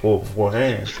this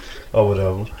beforehand or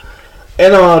whatever.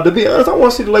 And to be honest, I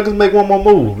want to see the Lakers make one more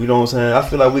move. You know what I'm saying? I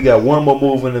feel like we got one more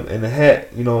move in the hat.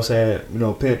 You know what I'm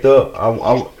saying? Pent up.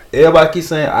 Everybody keeps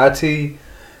saying IT.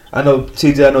 I know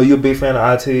TJ. I know you're a big fan of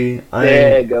IT.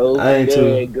 There you go. I ain't There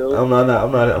too. you go. I'm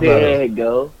not. There you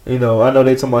go. You know, I know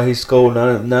they talking about he scored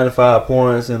 95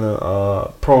 points in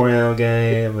a pro-am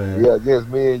game. And Yeah, against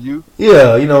me and you.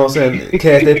 yeah, you know what I'm saying?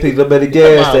 Cash they picked up at the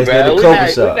gas Come on, station, at bro. the We're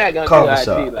coffee shop. not gonna Coffee do IT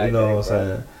shop, like you know that, what I'm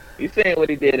saying? You seen what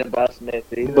he did in Boston that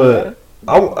season, But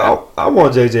bro? I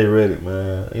want JJ Redick,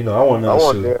 man. You know, I want I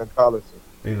want shoot. Darren Collison.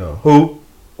 You know who?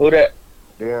 Who that?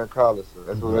 Darren Collison.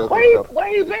 That's what Where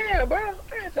you been, bro?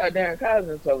 I ain't saw Darren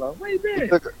Cousins in so long. Where you been?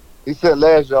 He said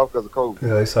last year because of COVID.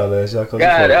 Yeah, he saw last year.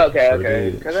 God,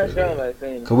 okay. Because I showed him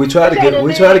that Cause we tried to get him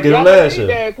last year.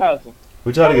 Darren Cousins.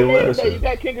 We tried to get him last year. You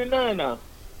got Kendrick Nunn now.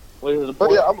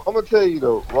 But yeah, I'm gonna tell you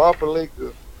though, Rob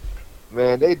Pelinka,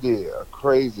 man, they did a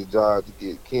crazy job to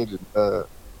get Kendrick Nunn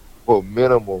for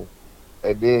minimum,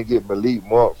 and then get Malik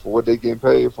Monk for what they getting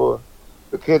paid for.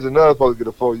 But Kendrick Nunn supposed to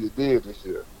get a 4-year deal this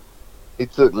year. He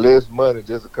took less money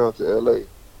just to come to LA,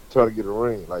 trying to get a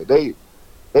ring. Like they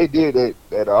did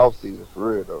that off season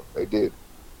for real though. They did.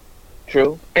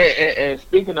 True. And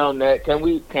speaking on that, can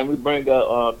we bring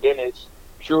up Dennis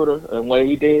Schroeder and what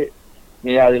he did?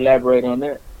 Can y'all elaborate on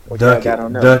that? Dunk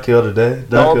of the day.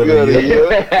 Dunk of the year.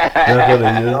 Dunk of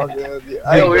the year.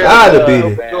 I gotta beat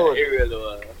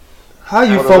it. How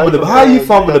you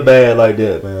fumble the bag like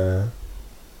that, man?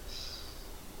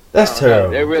 That's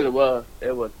terrible. It really was.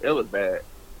 It was bad.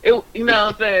 You know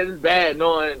what I'm saying? It's bad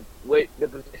knowing what the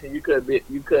position you could be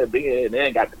in and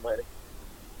then got the money.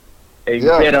 And you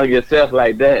bet on yourself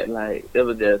like that. Like it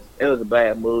was a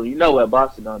bad move. You know what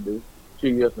Boston gonna do? 2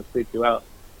 years and spit you out.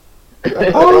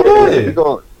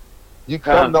 You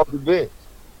coming off the bench.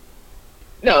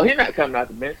 No, he's not coming off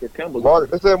the bench. It's Kimball.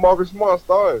 They said Marcus Smart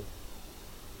started.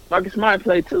 Marcus Smart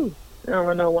played too. They don't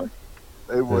run no one.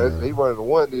 He running the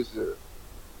one this year.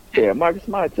 Yeah, Marcus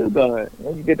Smart too. Go ahead.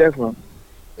 Where you get that from?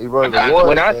 He running the one.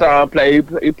 When I saw him play,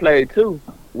 he played too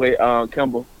with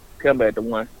Kimball. Kimball at the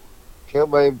one.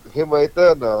 Him ain't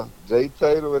there now. Jay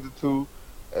Tatum at the 2,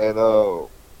 and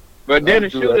But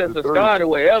Dennis Schroeder's a starter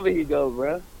wherever he goes,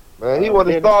 bro. Man, he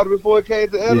wanted to start before he came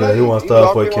to LA. Yeah, he wanted to start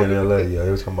before he came to LA. Yeah,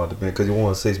 he was coming out the bench because he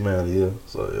won 6 man of the year.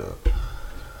 So yeah.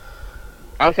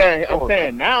 I'm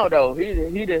saying now though, he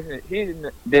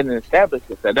didn't establish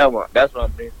himself. That's what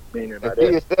I'm meaning about that. If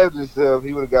he established himself,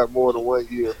 he would have got more than 1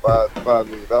 year, $5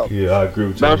 million. Yeah, I agree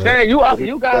with you. But I'm saying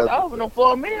you guys offering him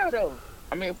 $4 million though.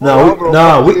 I mean, we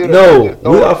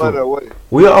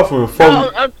offering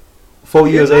 4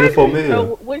 years, $84 million.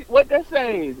 So what that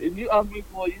says? If you offer me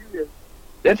 4 years,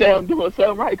 that's how I'm doing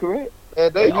something right, correct?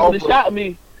 And you would have shot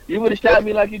me. You would have shot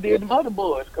me like you did the other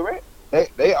boys, correct? We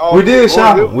did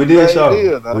shop him. We did shop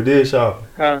him.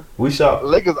 Huh? We shot.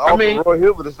 Lakers offered Roy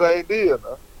Hibbert the same deal,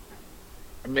 now.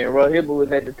 I mean, Roy Hibbert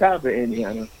was at the top of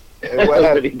Indiana.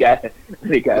 But he got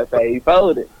paid. He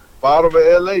folded. Bottom of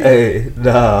LA. Hey,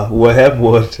 nah. What happened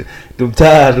was them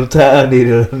tires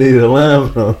needed a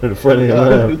lineman on the front of the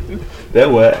lineman. That's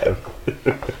what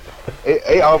happened.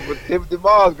 They offered Timothy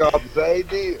Mars got the same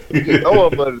deal. You get no more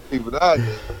money to people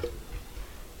nowadays.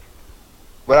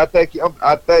 But I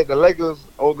think the Lakers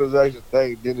organization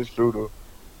thanked Dennis Schroeder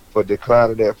for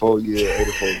declining that 4 year,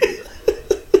 $84 million.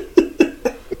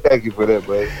 Thank you for that,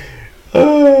 baby.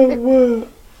 Oh, man.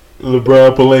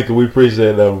 LeBron Pelinka, we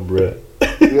appreciate that one, bro.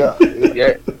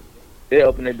 Yeah. They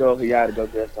opened the door for y'all to go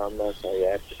get something else. So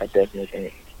yeah, I definitely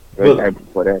think. Very thankful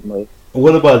for that move.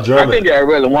 What about Drummond? I think y'all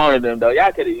really wanted them though.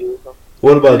 Y'all could have used them.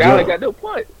 What about Drummond? Drummond? Y'all got no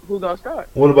point. Who's gonna start?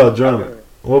 What about Drummond?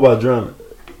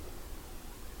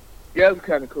 Yeah, it was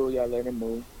kind of cool. Y'all let him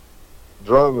move.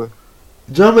 Drummond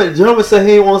said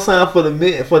he ain't want to sign for the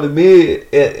mid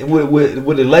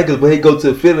with the Lakers, but he go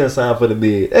to the Philly and sign for the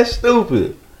mid. That's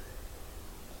stupid.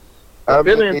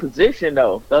 Philly in position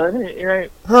though, so it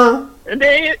ain't. Huh? And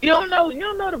then you don't know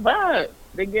the vibe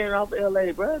they getting off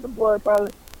LA, bro. The boys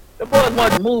want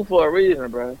to move for a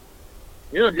reason, bro.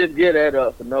 You don't just get that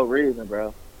up for no reason,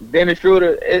 bro. Dennis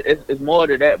Schroeder, it's more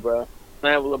to that, bro.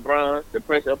 Playing with LeBron, the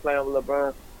pressure of playing with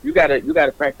LeBron. You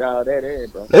gotta factor all that in,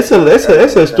 bro. They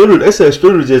said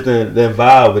Schroeder just didn't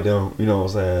vibe with them. You know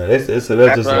what I'm saying?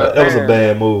 That was a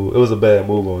bad move. It was a bad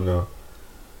move on them.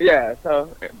 Yeah, so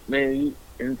I mean,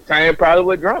 same probably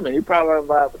with Drummond. He probably don't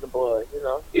vibe with the boys. You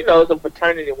know, it's a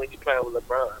fraternity when you playing with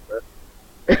LeBron, bro.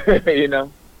 You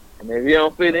know, and if you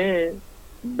don't fit in,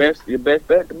 your best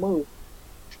bet to move.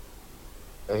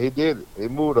 And he did it. He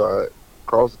moved all right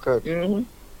across the country. Mm-hmm.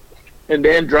 And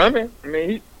then Drummond, I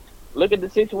mean, look at the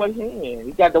situation he's in.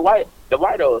 He got the white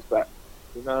old spot.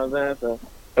 You know what I'm saying? So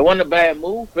it wasn't a bad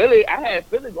move. I had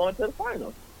Philly going to the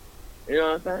finals. You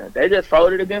know what I'm saying? They just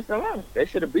folded against Atlanta. They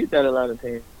should have beat that Atlanta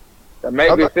team. So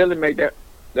maybe Philly make that.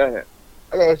 Go ahead.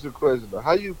 I gotta ask you a question though.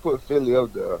 How you put Philly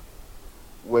up there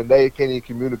when they can't even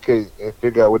communicate and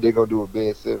figure out what they're gonna do with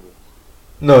Ben Simmons.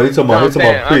 No, he's talking No, about. I'm He's talking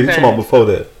saying- about pre. I'm He's talking about saying before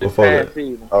that. Before Last that.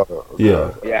 season. Okay.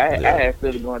 Yeah. Yeah, Yeah. I had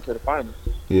Philly going to the finals.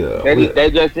 Yeah.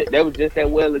 They was just that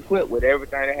well equipped with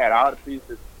everything. They had all the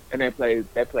pieces, and they played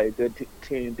good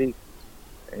team defense.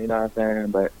 You know what I'm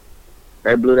saying? But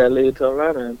they blew that lead to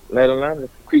Atlanta and let Atlanta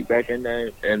creep back in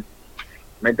there and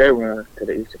make their run to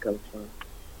the Eastern Conference Finals.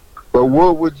 But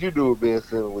what would you do with Ben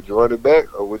Simmons? Would you run it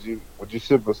back or would you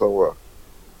ship him somewhere?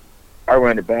 I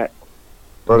run it back.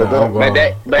 Run it I'm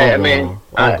back. gone. But I'm I mean, gone.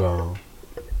 I'm gone.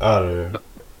 Out of there.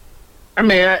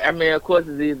 I mean, of course,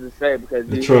 it's easy to say because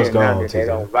The you trust hear now gone, that they TJ.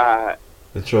 don't vibe.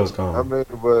 The trust gone. I mean,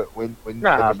 but when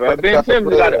Nah, if bro. the Ben player-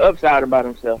 Simmons got an upside about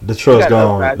himself. The trust He got an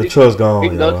gone. upside. The trust gone, He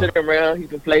can go yo. to the rail. He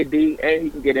can play D, and he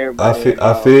can get I everybody. feel, I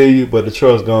involved. feel you, but the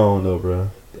trust gone though, bro.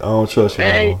 I don't trust you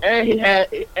no more. And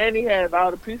he has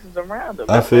all the pieces around him.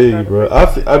 I That's feel what you, bro.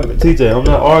 TJ, I'm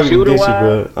not arguing against you,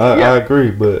 bro. Shooter-wise, I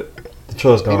agree, but the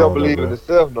trust gone. he don't though, believe bro. in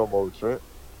himself no more, Trent.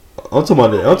 I'm talking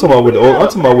about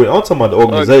the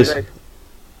organization.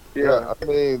 Yeah, I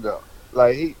mean,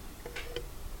 like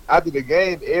after the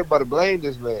game, everybody blamed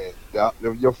this man.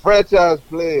 Your franchise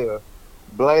player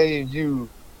blamed you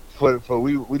for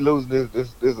we losing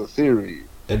this a series.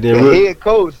 And The then head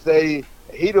coach say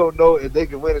he don't know if they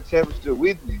can win a championship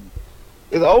with you.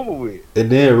 It's over with.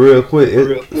 real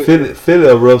quick, Philly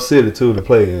a rough city too to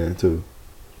play in too.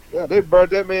 Yeah, they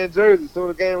burnt that man's jersey as soon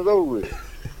as the game was over with.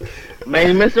 Man,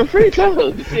 you missed some free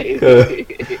throws. They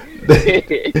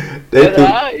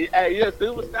Hey, you're a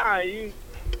superstar.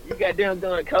 You got them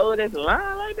doing cold as a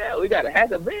line like that. We got a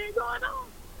hacker band going on.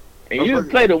 And you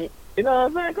play the, you know what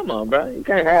I'm saying? Come on, bro. You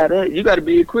can't have that. You got to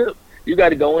be equipped. You got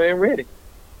to go in ready,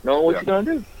 knowing what you're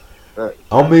gonna do.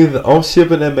 I'm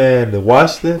shipping that man to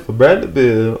Washington for Bradley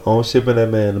Bill. I'm shipping that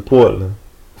man to Portland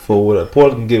for what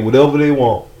Portland can get whatever they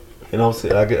want. You know what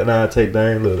I'm saying? I take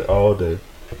Dame Lillard all day.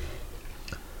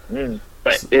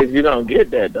 But if you don't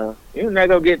get that, though, you're not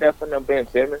gonna get that from them Ben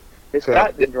Simmons. His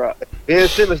stock didn't drop. Ben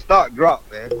Simmons' stock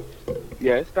dropped, man.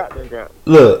 Yeah, his stock didn't drop.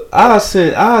 Look, I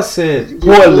sent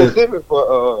Portland. Simmons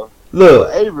for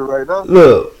Avery right now.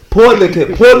 Look, Portland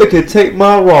can take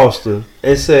my roster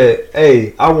and say,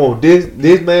 hey, I want this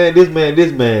man.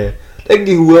 They can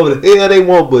get whoever the hell they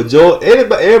want, but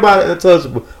everybody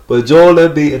untouchable, but Joel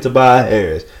Embiid and Tobias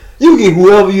Harris. You can get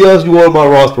whoever else you want on my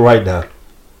roster right now.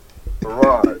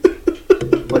 Right.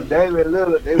 But Damian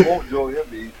Lillard, they want Joel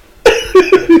Embiid.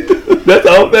 That's the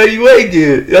only thing you ain't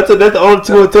get. That's the only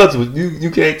two untouchables.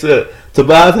 You can't tell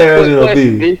Tobias Harris and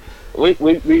Embiid.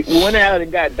 We went out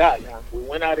and got Doc now. We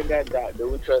went out and got Doc. Do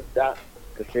we trust Doc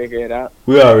to figure it out?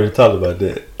 We already talked about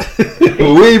that.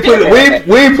 we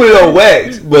ain't put it on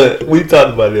wax, but we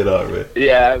talked about it already.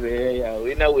 Yeah, I mean, yeah,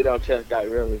 we know we don't trust Doc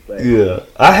really, but Yeah,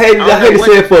 I hate to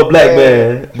say it for a black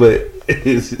man, but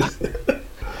it's just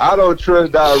I don't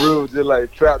trust Doc Rivers just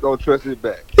like Trap don't trust his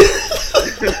back.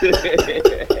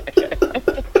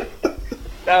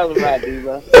 that was right,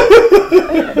 D-Bro.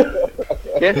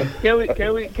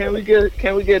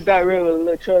 Can we get Doc Rivers a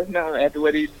little trust now after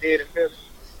what he did in Philly,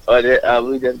 or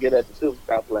we just get at the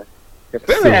superstar play? The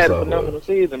Philly had a phenomenal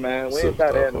season, man. We ain't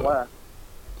thought that in a while.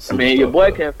 I mean, your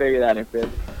boy can't figure it out in Philly.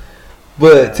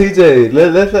 But TJ,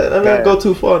 let's not go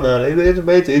too far now. They just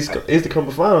made it to Eastern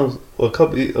Conference Finals or a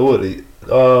couple. They just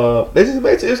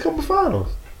made it to Eastern Conference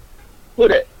Finals. Who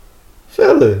that?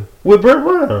 Philly with Brett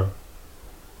Brown.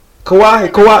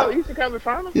 Kawhi. Eastern Conference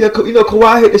Finals. Yeah, you know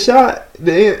Kawhi hit the shot at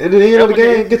the end of the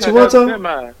game, get Toronto.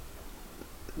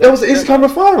 That was the Eastern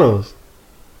Conference Finals,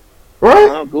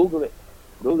 right? Google it.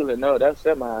 No, that's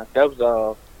semi. That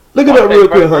was Look it up real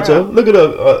quick, Huncho. Look it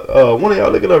up. One of y'all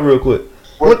look it up real quick.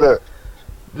 What's that?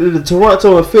 The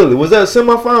Toronto and Philly, was that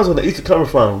semifinals or the Eastern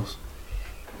Conference Finals?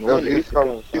 That was Eastern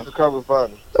Conference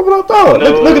Finals. That's what I thought.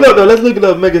 No. Look it up though. Let's look it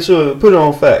up, making sure put it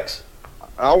on facts.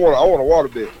 I want a water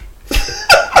bet.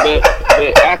 but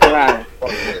Alkaline.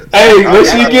 Hey, make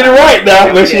sure you get it right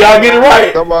now. Make sure y'all get it right.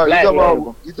 You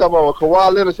talking about when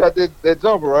Kawhi Leonard shot that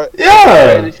jumper, right?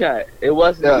 Yeah. Shot. It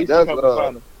wasn't the Eastern Conference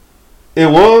Finals. It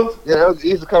was? Yeah, that was the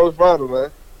Eastern Conference Finals,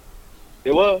 man.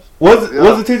 It was? Was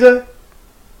it TJ?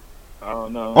 I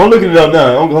don't know. I'm looking it up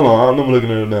now. Hold on, I'm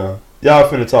looking it up now. Y'all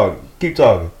finna talk. Keep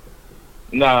talking.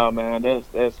 Nah, man, that's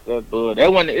bull.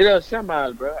 That wasn't it was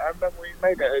semis, bro. I remember when you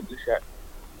made that ugly shot.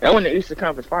 That wasn't the Eastern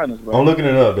Conference Finals, bro. I'm looking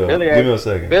it up though. Give me a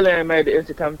second. Billy ain't made the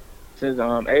Eastern Conference since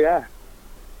AI.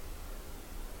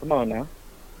 Come on now.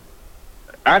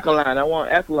 Alkaline, I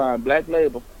want Alkaline, Black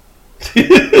Label. You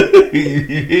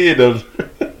hear those?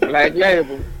 Black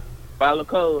Label. Follow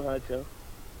code, Huncho.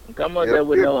 Come up there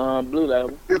with no blue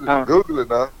label. Google it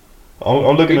now.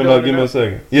 I'm looking it up. Give me a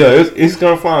second. Yeah, it's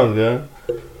Eastern Conference Finals, yeah.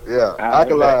 Yeah, I I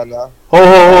can lie now. Ho.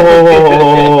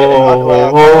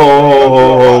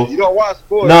 You don't watch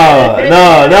sports. No.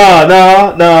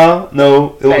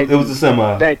 Thank It was you. a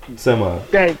semi. Thank you. Semi.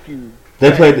 Thank you.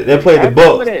 They played the I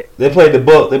Bucks. remember that. They played the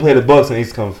Bucks in the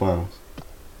East Conference Finals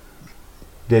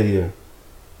that year.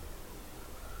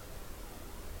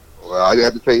 Well, I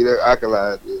have to tell you that I can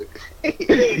lie.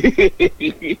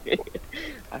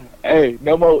 Hey,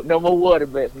 no more water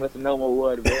bets, Mister. No more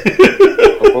water bets.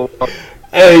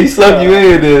 Hey, he sucked you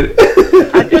in, dude.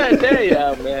 I gotta tell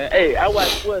y'all, man. Hey, I watch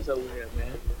sports over here,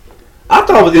 man. I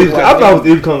thought it was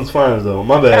East Conference Finals though.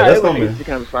 My bad. Nah, That's it was something. East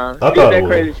Conference Finals. I He thought had it that was.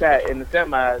 crazy shot in the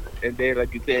semis, and then,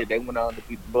 like you said, they went on to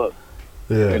beat the Bucks,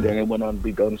 and then Yeah. they went on to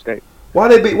beat Golden State. Why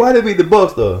they beat the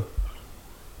Bucks though?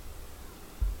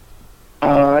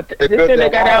 They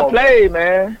got outplayed,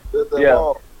 man.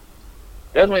 Yeah.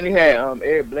 That's when he had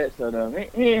Eric Bledsoe. Though.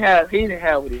 He didn't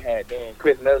have what he had then.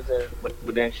 Chris Middleton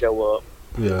would then show up.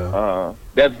 Yeah.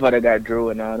 That's before they got Drew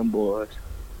and all them boys.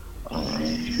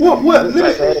 What?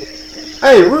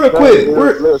 Hey, real quick. Hey,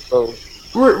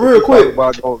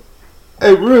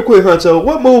 real quick, Huncho.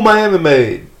 What move Miami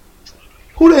made?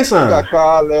 Who they You signed? got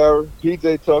Kyle Lowry,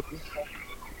 PJ Tucker.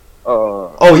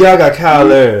 Oh, y'all got Kyle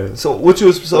Lowry. So what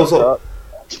you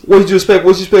what did you expect?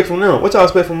 What you expect from them? What y'all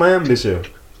expect from Miami this year?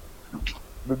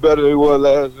 Be better than he was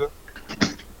last year.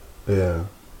 Yeah.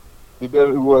 Be better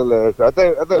than he was last year.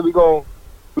 I think we gonna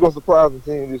surprise the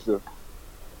team this year.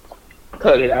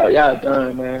 Cut it out. Y'all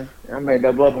done, man. I made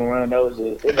that bubble run. That was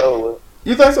it. It's over.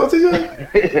 You think so,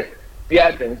 TJ? Yeah,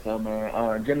 I think so,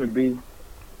 man. Jimmy B.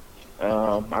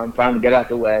 I'm trying to get out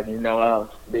the wagon. You know, I was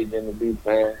a big Jimmy B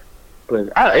fan.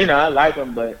 But I like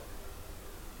him, but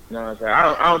you know what I'm saying.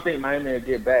 I don't think Miami will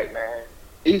get back, man.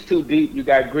 East too deep. You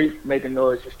got Greek making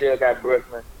noise. You still got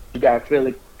Brooklyn. You got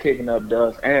Philly kicking up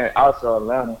dust, and also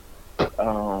Atlanta.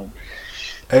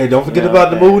 Hey, don't forget about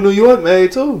the move New York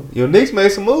made too. Your Knicks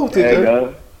made some moves,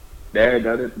 TJ. There you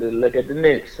go. Look at the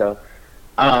Knicks. So,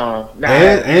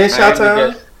 and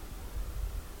Chi-Town.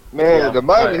 Man, the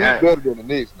Miami Heat better than the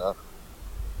Knicks now.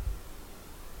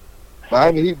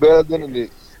 Miami Heat better than the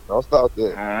Knicks. Don't stop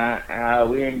that.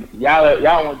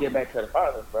 Y'all want to get back to the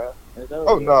finals, bro.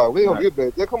 Oh no, we don't get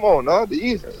back there. Come on now, the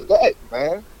East is stacked,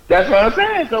 man. That's what I'm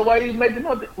saying. So why you making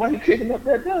up? Why you kicking up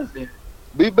that dust then?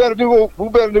 We better than we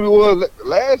was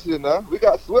last year. Now we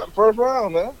got swept first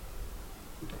round, man.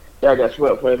 Y'all got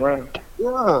swept first round.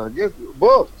 Yeah, against the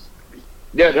Bucks.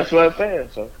 Yeah, that's what I'm saying.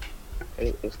 So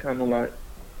it's kind of like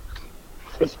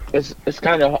it's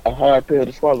kind of a hard pill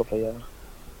to swallow for y'all.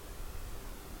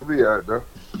 We'll be alright though.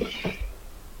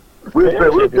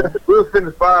 We'll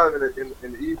finish 5 in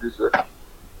the East this year.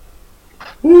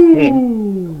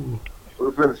 Woo!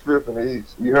 We'll finish 5th in the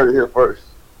East. You heard it here first.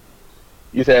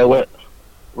 You said what?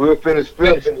 We'll finish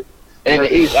 5th in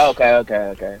the East.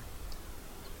 Okay.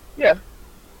 Yeah.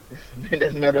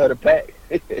 That's middle of the pack.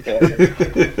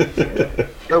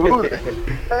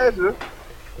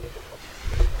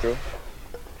 True.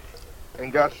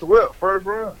 And got swept first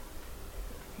round.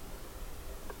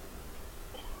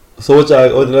 So what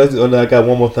y'all? I got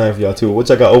one more thing for y'all too. What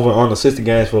y'all got over and under 60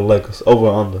 games for the Lakers? Over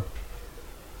and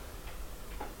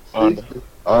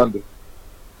under.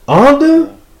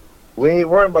 Under? We ain't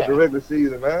worrying about the regular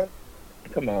season, man.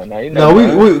 Come on now. You know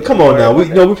we come on now. We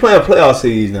playing playoff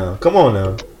series now. Come on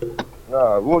now.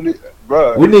 Nah, we need,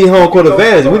 bro. We need home court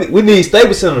advantage. We need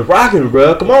Stapleton and rocking,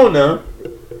 bro. Come on now.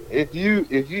 If you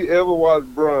ever watch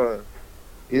Bron,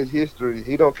 his history,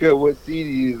 he don't care what seed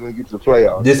he is when he gets to the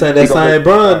playoffs. This ain't that same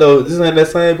Bron though. This ain't that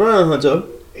same Bron, Huncho.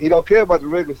 He don't care about the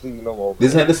regular season no more.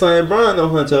 This ain't the same Bron though,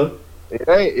 Huncho. It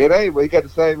ain't, but he got the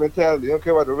same mentality. He don't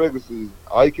care about the regular season.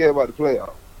 All he care about the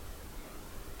playoffs.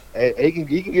 And he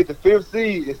can get the 5th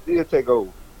seed and still take over.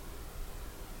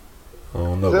 I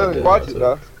don't know about that. Watch it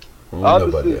now. I don't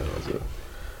know about that.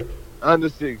 Under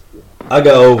 60. I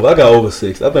got over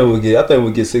 6. I think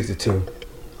we'll get 62. I'm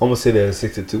gonna say that at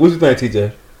 62. What you think,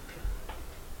 TJ?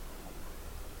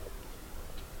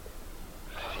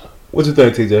 What you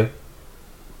think, TJ?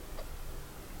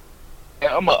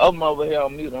 Yeah, I'm over here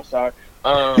on mute. I'm sorry.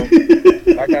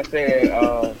 Like I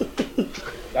said,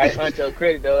 like Hunter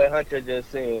credit though, Hunter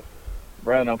just said,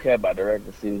 bro, don't care about the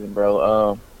regular season,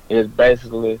 bro. It's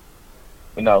basically,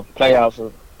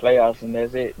 playoffs, and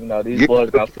that's it. These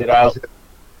boys gonna sit out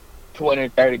 20,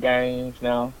 30 games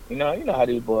now. You know how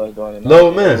these boys doing.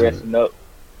 Low management. Resting up.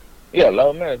 Yeah,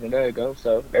 low management. There you go.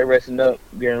 So they resting up,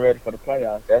 getting ready for the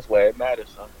playoffs. That's where it matters.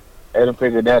 So they done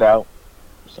figured that out.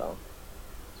 So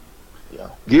yeah.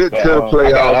 Get to the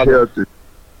playoff healthy.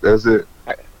 That's it.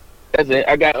 That's it.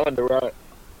 I got under right.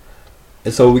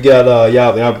 And so we got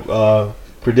y'all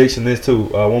prediction is too.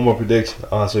 One more prediction.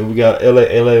 So we got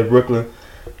LA, Brooklyn,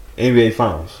 NBA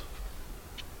Finals.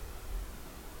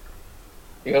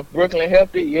 If Brooklyn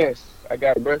healthy, yes. I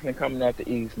got Brooklyn coming out the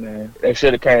East, man. They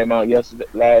should have came out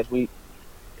last week.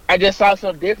 I just saw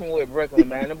something different with Brooklyn,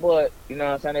 man. The boy, you know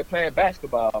what I'm saying? They playing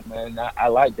basketball, man. I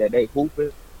like that. They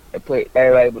hooping. They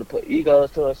were able to put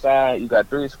egos to the side. You got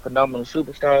 3 phenomenal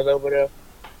superstars over there.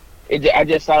 I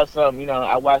just saw something, you know,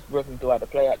 I watched Brooklyn throughout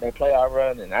their playoff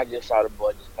run, and I just saw the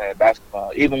boys just playing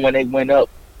basketball. Even when they went up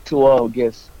 2-0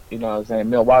 against, you know what I'm saying,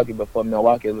 Milwaukee, before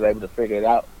Milwaukee was able to figure it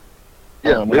out.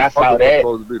 Yeah, when I saw that,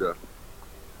 supposed to be there.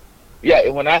 Yeah,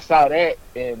 when I saw that,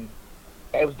 and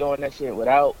they was doing that shit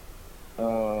without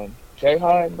Jay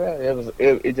Harden, bro,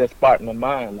 it just sparked my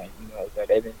mind, like, you know what I'm saying,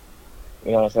 they didn't,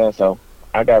 you know what I'm saying, so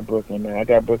I got Brooklyn, man. I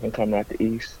got Brooklyn coming out the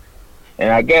East. And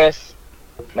I guess,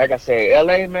 like I said,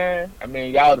 LA, man, I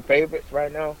mean, y'all the favorites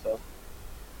right now, so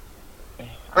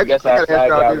I guess I slide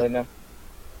y'all in there.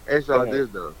 Ask y'all this,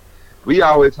 though. We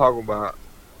always talking about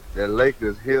the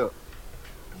Lakers health,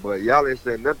 but y'all ain't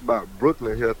saying nothing about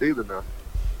Brooklyn health either now.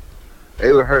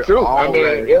 They were hurt all last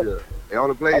year. They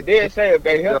only played. I did say if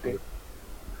they healthy.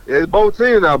 Yeah, it's both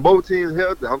teams now. Both teams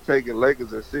healthy. I'm taking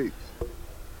Lakers in 6.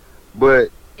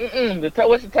 But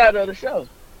what's the title of the show?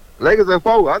 Lakers in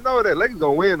 4. I know that Lakers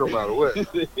gonna win no matter what.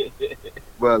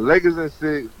 But Lakers in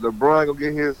 6. LeBron gonna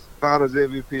get his Finals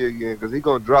MVP again because he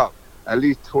gonna drop at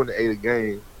least 28 a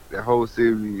game that whole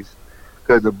series.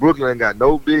 Because the Brooklyn ain't got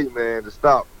no big man to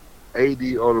stop AD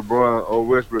or LeBron or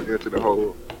Westbrook into the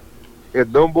hole. If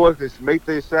them boys can make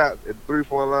their shots at the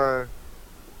 3-point line,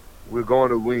 we're going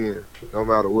to win no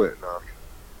matter what.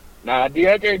 Nah,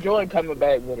 DeAndre Jordan coming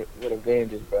back with a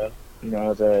vengeance, bro. You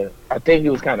know, I think he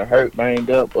was kind of hurt, banged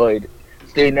up, or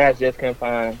Steve Nash just can't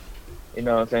find, you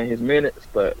know what I'm saying, his minutes.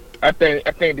 But I think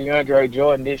DeAndre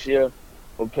Jordan this year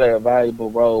will play a valuable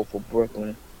role for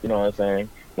Brooklyn, you know what I'm saying,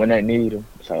 when they need him.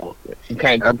 So you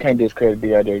can't discredit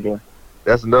DeAndre Jordan.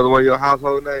 That's another one of your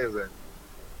household names, then.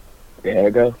 There you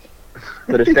go.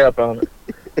 Put a step on it.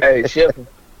 Hey, Shipper.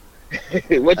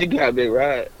 What you got, Big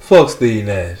Rod? Fuck Steve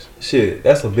Nash. Shit,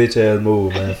 that's a bitch ass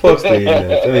move, man. Fuck Steve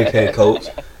Nash. That man can't coach.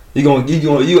 They gonna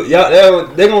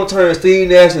turn Steve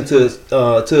Nash into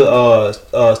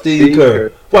Steve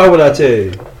Kerr. Why would I tell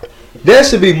you? That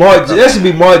should be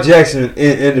Mark Jackson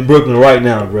in Brooklyn right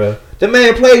now, bro. The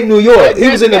man played in New York. He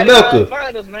was in the Melka.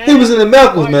 He was in the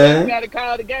Melkas, man. Got to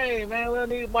call the game, man. We don't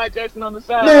need Mike Jackson on the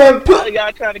side. Man,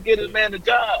 y'all trying to get this man a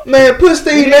job. Man, put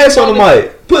Steve Nash on the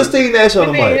mic. Put Steve Nash on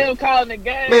the mic. Him calling the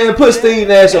game. Man, put Steve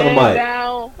Nash on the mic.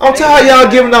 I'm tired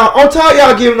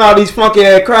y'all giving all these funky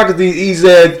ass crackers these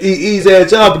easy ass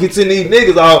jobs, get send these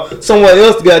niggas out somewhere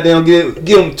else to goddamn give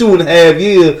them 2.5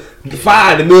 years.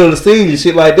 Fired in the middle of the season,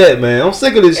 shit like that, man. I'm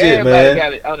sick of this shit, man. Everybody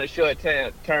got it on a short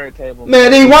turntable.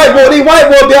 Man, these white boys be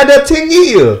out there 10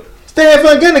 years. Stan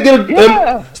Van Gundy get a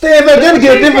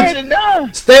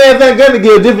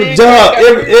different job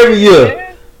every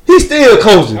year. He's still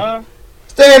coaching.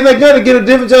 Stan Van Gundy get a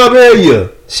different job every year.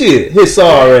 Shit, his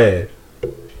sorry ass.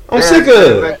 I'm sick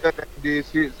of it. Did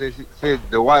shit since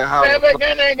the White House. Stan Van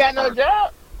Gundy ain't got no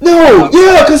job. No,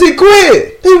 yeah, cause he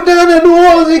quit. He was down there in New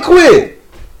Orleans. He quit.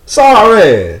 Sorry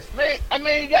ass. I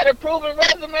mean, you got a proven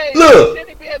resume. Look. Shouldn't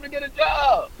he be able to get a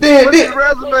job? What's his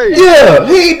resume? Yeah,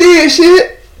 he ain't did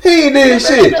shit. He ain't did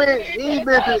shit. He ain't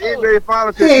been to the NBA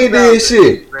Finals. He ain't did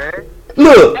shit. Man.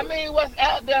 Look. I mean, what's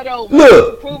out there though?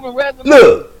 Look. Proven resume.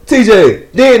 Look.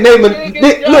 TJ. Then name look.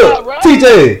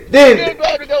 TJ. Then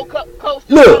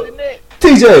look.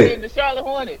 TJ. The Charlotte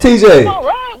Hornets. TJ. All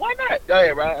right, why not? Go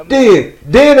ahead, right? Then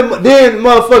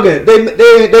motherfucker,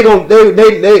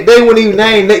 they wouldn't even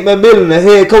name Nate McMillan the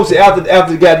head coach after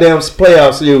the goddamn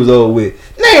playoff series was over with.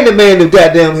 Name the man the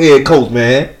goddamn head coach,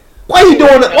 man. Why you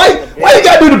doing that? Why you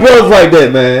gotta do the brothers like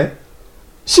that, man?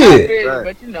 Shit.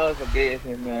 But you know it's a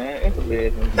business, man. It's a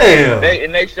business.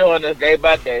 Damn. They showing us day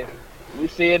by day. We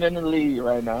see it in the league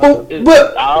right now. But we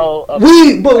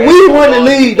run the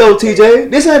league though,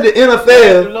 TJ. This ain't the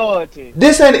NFL.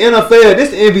 This ain't the NFL.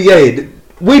 This the NBA.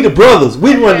 We the brothers.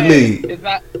 We run the league. It's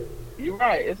not. You're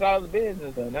right. It's all the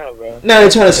business though now, bro. Now they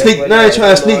trying to sneak. Now they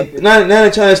trying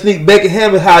to sneak Becky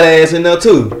Hammond hot ass in there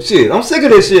too. Shit, I'm sick of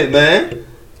this shit, man.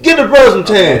 Give the bros some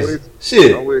chance.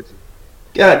 Shit. I'm with you.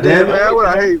 God damn it. Man, what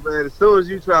I hate, man. As soon as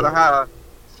you try to hire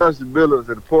Sunshine Billups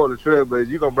at the Portland Trailblazers,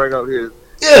 you gonna bring up his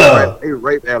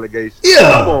rape allegations.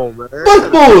 Yeah. Come on, man. What's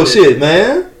bullshit,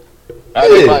 man? I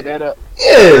just brought that up.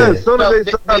 Yeah. As soon as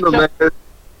they signed him, man, talking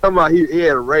about he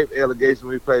had a rape allegation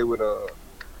when he played with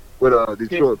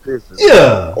Detroit Pistons.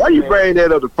 Yeah. Why you bring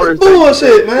that up the first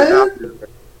bullshit, man?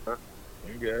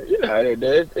 Yeah, you know how they do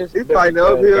it. He's fighting the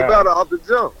uphill battle off the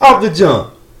jump. Off the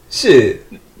jump. Shit.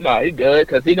 Nah, he good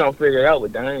because he gonna figure it out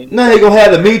with Dame. Now he gonna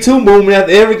have the Me Too movement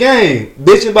after every game,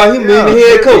 bitching about him being the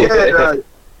head coach.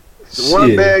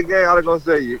 One bad game, I was gonna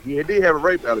say he did have a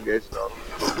rape allegation on him.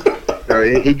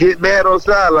 He get mad on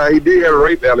sideline. He did have a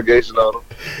rape allegation on him.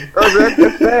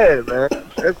 That's sad, man.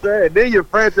 That's sad. Then your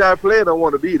franchise player don't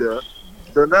want to be there,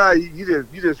 so now you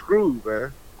just screwed,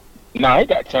 man. Nah, he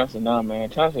got Chauncey now, man.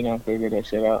 Chauncey gonna figure that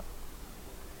shit out.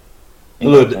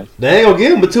 Look, they ain't gonna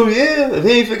give him but 2 years. If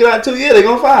he ain't figured out 2 years, they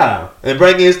gonna fire him and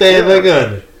bring in Stan Van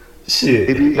Gundy.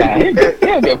 Shit. Nah,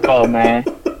 he'll get 4, man.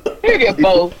 He'll get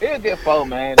 4. He'll get 4,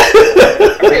 man. In the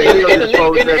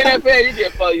NFL, you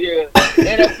get 4 years.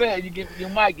 NFL, you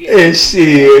might get. And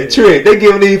shit, Trent, they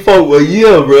giving these folk a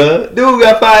year, bro. Dude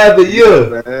got fired after a year.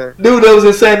 Man. Dude that was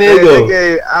in San Diego. They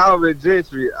gave Alvin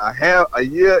Gentry a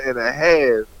year and a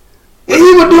half. And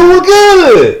he was doing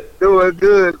good. Doing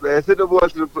good, man. Sent the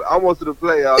boys almost to the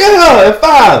playoffs. Yeah, and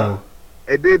fired him.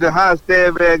 And then the high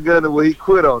Stan Van Gundy where he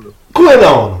quit on him. Quit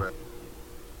on him.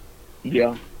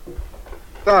 Yeah.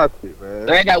 Stop it, man.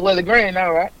 They ain't got Willie Green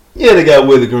now, right? Yeah, they got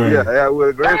Willie Green. Yeah, they got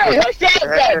Willie Green. Hey, hush up,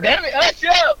 goddammit, hush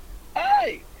up.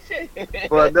 Hey, shit.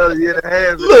 For another year and a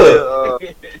half. Look.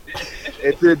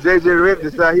 Until J.J. Redick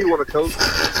decide he want to coach.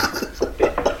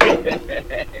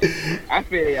 I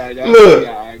feel y'all. Look,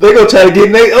 they gonna try to get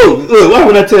Nate Oates. Look, why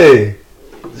would I tell you?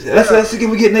 Let's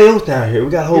we get Nate Oates down here.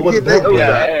 We got a whole bunch of people.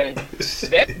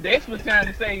 That's what trying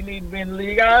to say. You need to be in the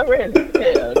league already.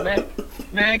 Yeah,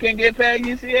 man can get past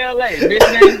UCLA.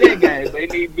 Mismanage that game. They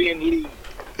need to be in the league.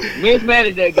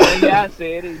 Mismanage that game. Yeah, I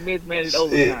said it's mismanaged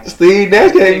overtime. Steve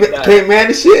Nash can't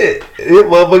manage shit. This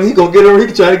motherfucker, he gonna get a ring.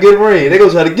 He trying to get a ring. They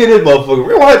gonna try to get his motherfucker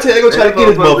ring. Why I tell you, they gonna try to get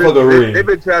his motherfucker ring. They've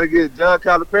been trying to get John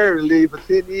Calipari in the league for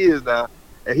 10 years now.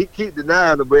 And he keep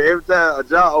denying it, but every time a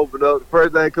job open up, the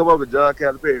first thing come up is John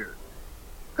Calipari.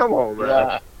 Come on, man.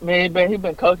 Yeah, man, he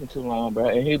been coaching too long, bro,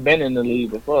 and he been in the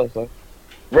league before. So,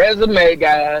 resume,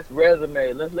 guys,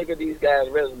 resume. Let's look at these guys'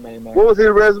 resume, man. What was his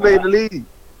resume in the league?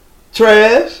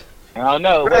 Trash. I don't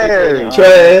know.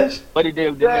 Trash. What he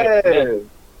did? Trash.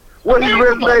 What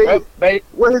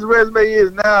his resume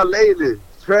is now lately?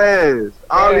 Trash.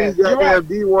 All these goddamn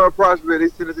D1 prospects, they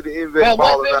send it to the invest.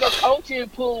 What's in the coaching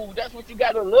pool? That's what you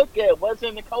got to look at. What's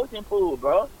in the coaching pool,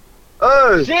 bro?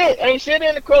 Shit, ain't shit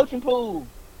in the coaching pool.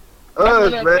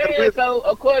 Man. So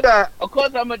of course,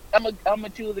 I'm a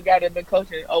choose a guy that's been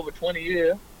coaching over 20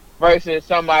 years versus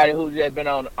somebody who's just been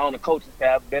on the coaching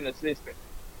staff, been assistant.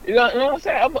 You know what I'm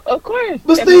saying? Of course.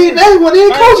 But Steve, that's when he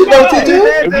ain't coaching though,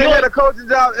 TJ. He had a coaching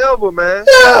job ever, man.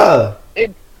 Yeah.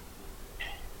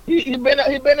 He been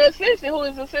an assistant. Who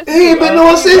is assistant? He ain't been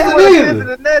no assistant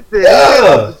either. Yeah.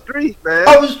 Off the street, man.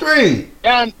 Off the street.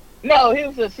 No, he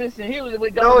was assistant. He was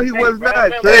with No, he was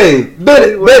not. Hey, bet,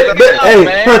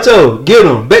 hey, Huncho, get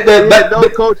him. Bet that. No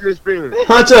coaching experience.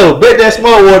 Huncho, bet that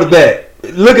small water back.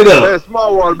 Look it up. That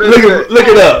small water. Look it up. Look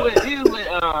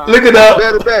it up.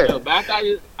 Bet it back.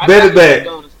 Bet it back.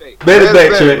 Bet it back,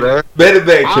 Trent. Bet it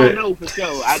back, Trent. I don't know for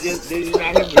sure. I just did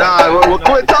not hear me. Nah, well,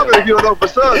 quit talking if you don't know for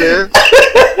sure, then.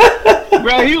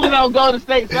 Bro, he was on Golden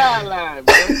State sideline,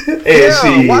 bro.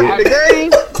 Yeah, watching the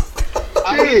game.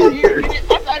 I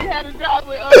thought he had a job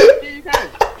with Steve Kerr.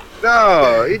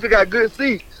 No, he just got good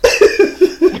seats.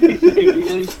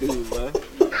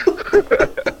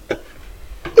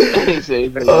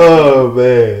 Oh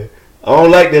man, I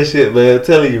don't like that shit, man. I'm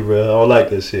telling you, bro, I don't like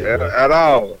that shit at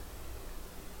all.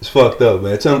 It's fucked up,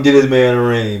 man. Tell him get his man a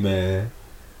ring, man.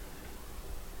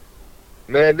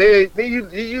 Man,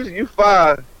 you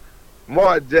fired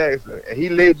Mark Jackson, and he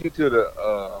led you to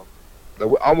the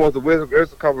almost the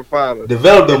Western Conference Finals.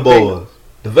 Develop them boys.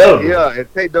 Develop them. Yeah,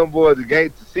 and take them boys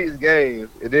to 6 games,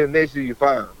 and then next year you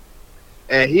fire him.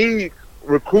 And he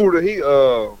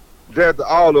drafted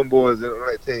all them boys in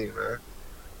that team, man.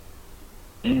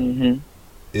 Mm-hmm.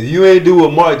 If you ain't do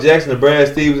what Mark Jackson and Brad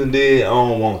Stevenson did, I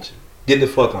don't want you. Get the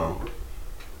fuck on.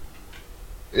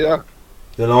 Yeah.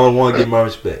 Then I don't want to give my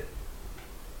respect.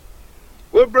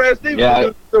 What Brad Stevenson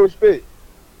do to respect?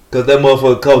 Because that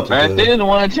motherfucker coaching. Brad Stevenson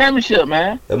won a championship,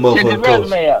 man. That motherfucker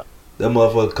coaching. That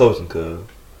motherfucker coaching, cuz.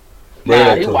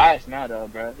 Nah, he washed now, though,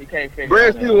 bro. He can't figure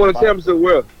Brad Stevenson won a championship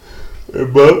where? Hey,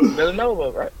 brother.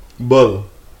 Villanova, right? Butler.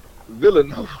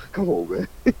 Villanova. Come on, man.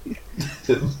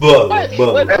 Butler.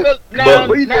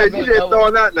 You just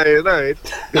throwing out names, ain't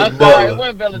I'm sorry, it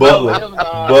wasn't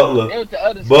Villanova. It was the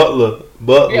other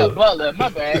Butler. Yeah, Butler. My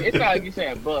bad. It's not like you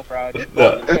saying Buff, right? There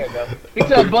you go. He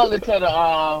took Butler to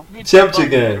the championship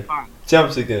game.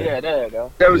 Championship game. Yeah, there you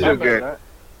go. Championship game.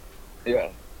 Yeah.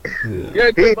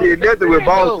 He did nothing with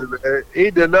Boston, man. He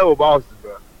did nothing with Boston,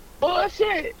 bro.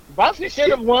 Bullshit. Boston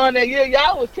should have won that year.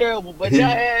 Y'all was terrible, but y'all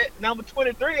had number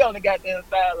 23 on the goddamn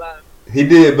sideline. He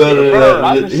did better than that.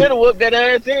 Boston should have whooped that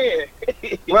ass in.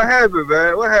 What happened,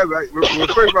 man? What happened?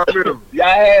 Refresh my memory.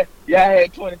 Y'all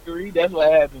had 23. That's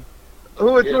what happened.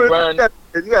 Who was 23?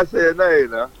 You gotta say his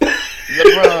name now.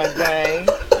 LeBron James.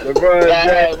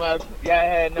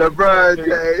 LeBron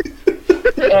James.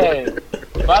 Hey,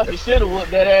 Boston should have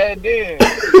whooped that ass then.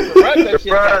 LeBron should have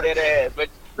got that ass, but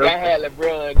y'all had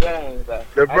LeBron James.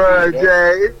 LeBron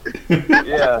James.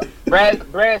 Yeah.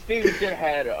 Brad Stevens should have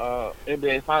had a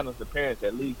NBA Finals appearance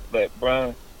at least, but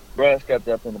Bron stepped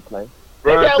up in the play.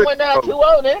 They just went down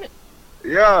 2-0, didn't it?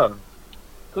 Yeah.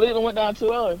 Cleveland went down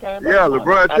 2-0 and came back. Yeah,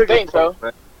 LeBron took it. I think so.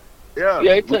 Man. Yeah,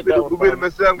 he took that one. We beat him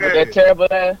in 7 games.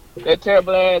 That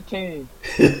terrible ass team.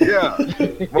 Yeah.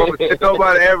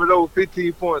 Nobody averaged over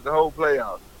 15 points the whole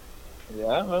playoffs. Yeah,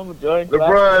 I remember Jordan.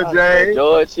 LeBron James.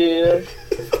 George Hill.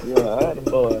 Yeah, I had them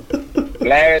boys.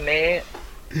 Larry Nance.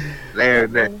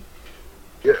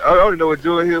 Yeah, I don't know what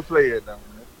Jordan Hill played at now,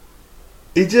 man.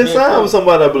 He just signed with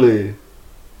somebody, I believe.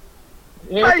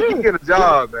 Yeah, how you can get a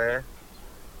job, man?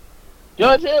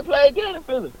 George Hill played good in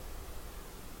Philly.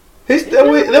 That's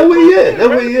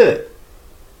where he at.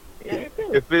 Yeah,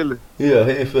 In Philly. Yeah,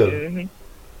 he in Philly. Mm-hmm.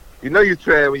 You know you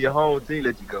trash when your home team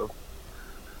let you go.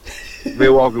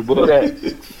 Milwaukee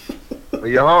Bucks.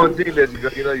 When your home team let you go,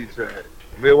 you know you trash.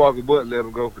 Milwaukee Bucks let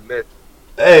them go for nothing.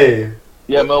 Hey.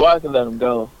 Yeah, Milwaukee let him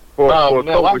go. For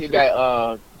Milwaukee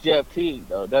got Jeff Teague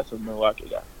though. That's what Milwaukee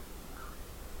got.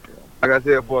 Like I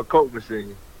said, for a Coke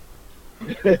machine.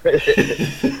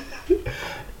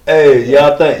 Hey,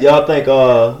 y'all think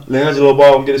LeAngelo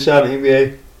Ball can get a shot in the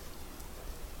NBA?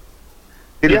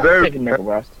 He deserves it. Make a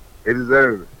roster. He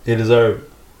deserves it. He deserves it.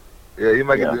 Yeah, he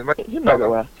might get He make a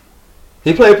roster.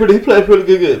 He played pretty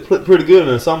good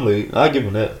in some league. I give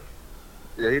him that.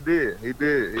 Yeah, he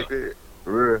did.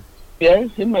 For real. Yeah,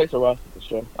 he makes a roster for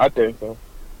sure. I think so.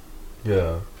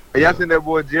 Yeah. Hey, y'all seen that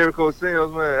boy Jericho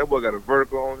Sims, man? That boy got a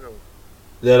vertical on him.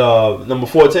 That number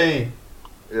 14.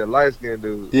 Yeah, light skinned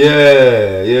dude.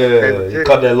 Yeah. He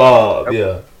caught that lob.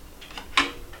 Yeah.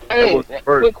 Hey,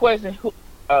 quick question. Go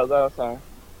sorry.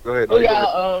 Go ahead. Who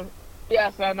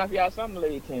y'all signed off y'all summer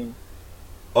league team?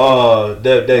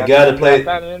 That guy that played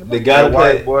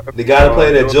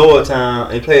at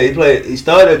Georgetown and he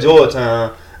started at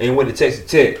Georgetown and he went to Texas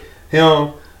Tech.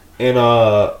 Him and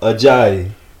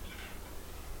Ajayi.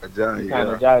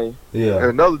 Yeah. And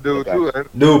another dude too.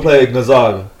 Dude played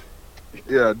Gonzaga.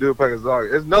 Yeah, dude played Gonzaga.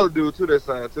 There's another dude too that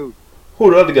signed too.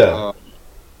 Who the other guy? Hold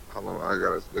on, I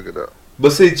gotta look it up.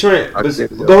 But see Trent, go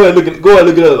ahead look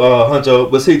it up, Huncho.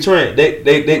 But see Trent,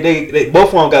 they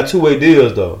both of them got 2-way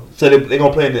deals though, so they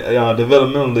gonna play in the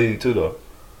developmental league too though.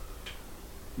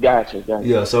 Gotcha.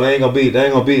 Yeah, so they ain't gonna be.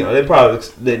 They probably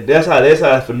that's how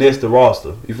I finesse the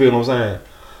roster. You feel what I'm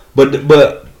saying?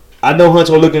 But I know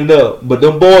Huncho looking it up. But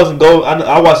them boys and go.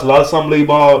 I watched a lot of summer league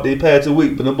ball the past 2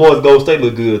 weeks. But them boys Gold State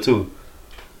look good too.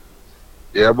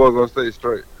 Yeah, that boy gonna stay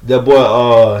straight. That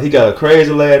boy, he got a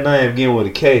crazy last name beginning with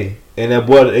a K. And that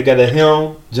boy, they got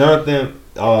him, Jonathan,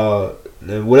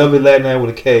 whatever his last name with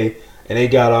a K. And they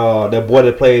got that boy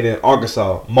that played in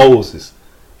Arkansas, Moses.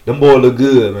 Them boy look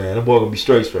good, man. Them boy gonna be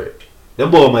straight.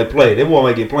 Them boy might play. Them boy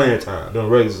might get playing time during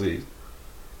the regular season.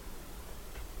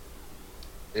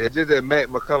 Yeah, just that Matt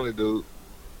McConaughey dude.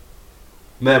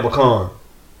 Matt McCon.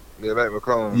 Yeah, Matt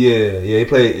McCon. Yeah, he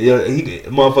played. Yeah, he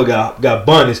motherfucker got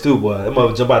bunnies too, boy. That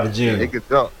motherfucker jump out the gym. Yeah, he can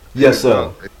jump. Yes,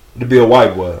 sir. To be a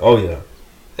white boy. Oh yeah.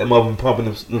 That motherfucker pumping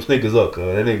them sneakers up, cuz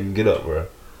that nigga can get up, bro.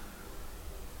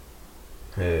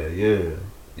 Yeah.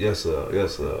 Yes,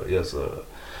 sir.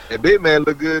 And big man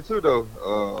look good too, though.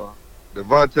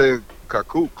 Devontae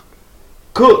Cook.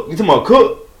 Cook? You talking about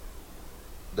Cook?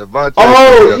 Devontae.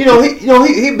 Oh,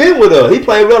 he been with us. He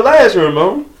played with us last year,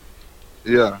 remember?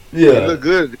 Yeah. He look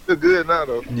good. He look good now,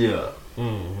 though. Yeah.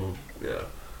 Mm-hmm. Yeah.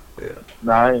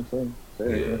 Nah, I ain't seen.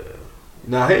 Yeah.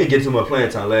 Nah, he didn't get too much playing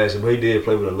time last year, but he did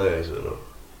play with us last year, though.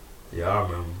 Yeah, I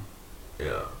remember.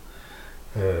 Yeah.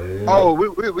 Oh,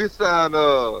 we signed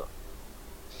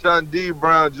Sean D.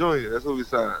 Brown Jr. That's who we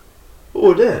signed. Who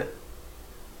was that?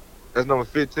 That's number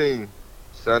 15.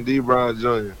 Sean D. Brown Jr.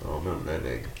 I don't remember that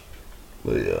nigga.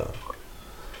 But yeah.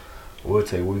 We'll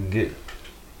take what we can get.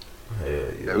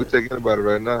 Yeah, we take anybody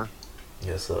right now.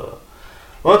 Yes, sir.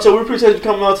 Well, so we appreciate you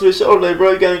coming on to the show today,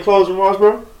 bro. You got any closing remarks,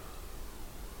 bro?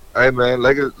 Hey, man,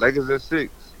 Lakers in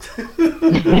 6.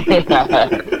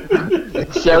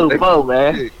 Show 4,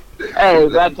 man. Hey,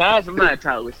 by the time somebody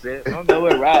talk with shit, I don't know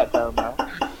what Rod talking about.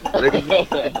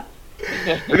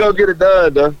 We gonna get it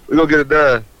done, though. We gonna get it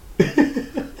done.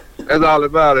 That's all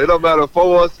that matters. It don't matter 4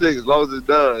 or 6, as long as it's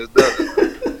done, it's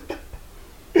done.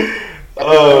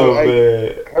 Oh Hey,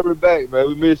 man. hurry back, man.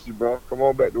 We miss you, bro. Come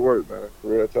on back to work, man.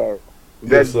 Real talk.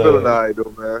 Glad Yes, you feeling sir. alright,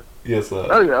 though, man. Yes, sir.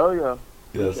 Oh yeah, oh yeah.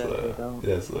 Yes, Appreciate sir. that, dog.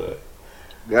 Yes, sir.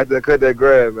 Got to cut that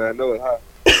grass, man. I know it's hot.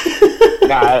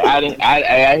 Nah, I didn't.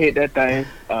 I hit that thing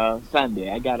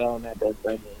Sunday. I got on that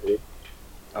Sunday.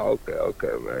 Oh,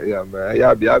 okay, man. Yeah, man.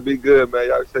 Y'all be good, man.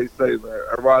 Y'all stay safe, man.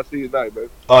 Everybody see you tonight, baby.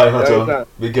 All right, Same Hunter. time.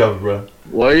 Be careful, bro.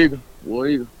 War Eagle, War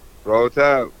Eagle. Wrong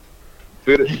time.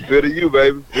 Fit to you,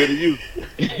 baby. Fit to you.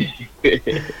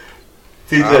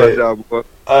 TJ. All right, y'all, boy.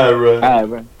 All right, bro. All right,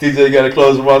 bro. TJ, you got to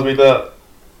close remarks me up.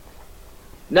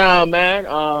 Nah, man.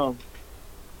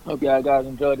 Hope y'all guys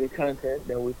enjoyed the content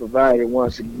that we provided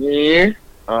once again.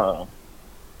 I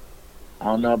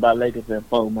don't know about Lakers and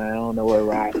folk, man. I don't know what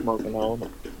Ryan smoking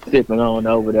on, sipping on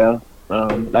over there.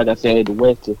 Like I said, the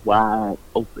West is wide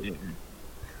open,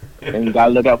 and you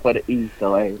gotta look out for the East.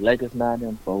 So hey, Lakers not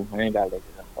them folk. I ain't got Lakers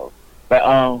and folk. But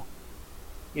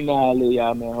you know how I live,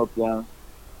 y'all, man. Hope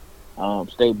y'all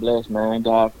stay blessed, man.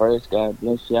 God first. God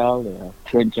bless y'all. And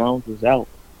Trent Jones is out.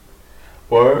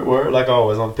 Word. Like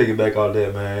always, I'm piggyback all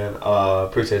day, man.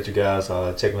 Appreciate you guys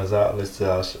checking us out, listen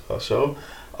to our show.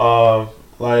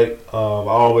 I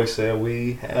always say,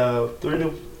 we have three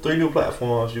new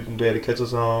platforms you can be able to catch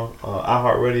us on: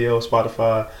 iHeartRadio,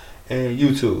 Spotify, and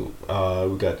YouTube.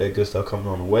 We got that good stuff coming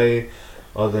on the way.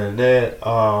 Other than that,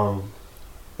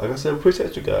 like I said,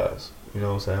 appreciate you guys. You know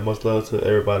what I'm saying? Much love to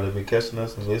everybody that's been catching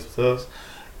us and listening to us.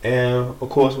 And of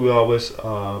course, we always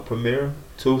premiere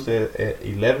Tuesday at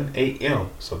 11 a.m.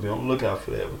 So be on the lookout for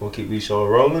that. We're gonna keep these shows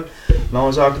rolling as long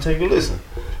as y'all continue to listen.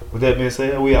 With that being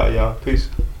said, we out, y'all. Peace.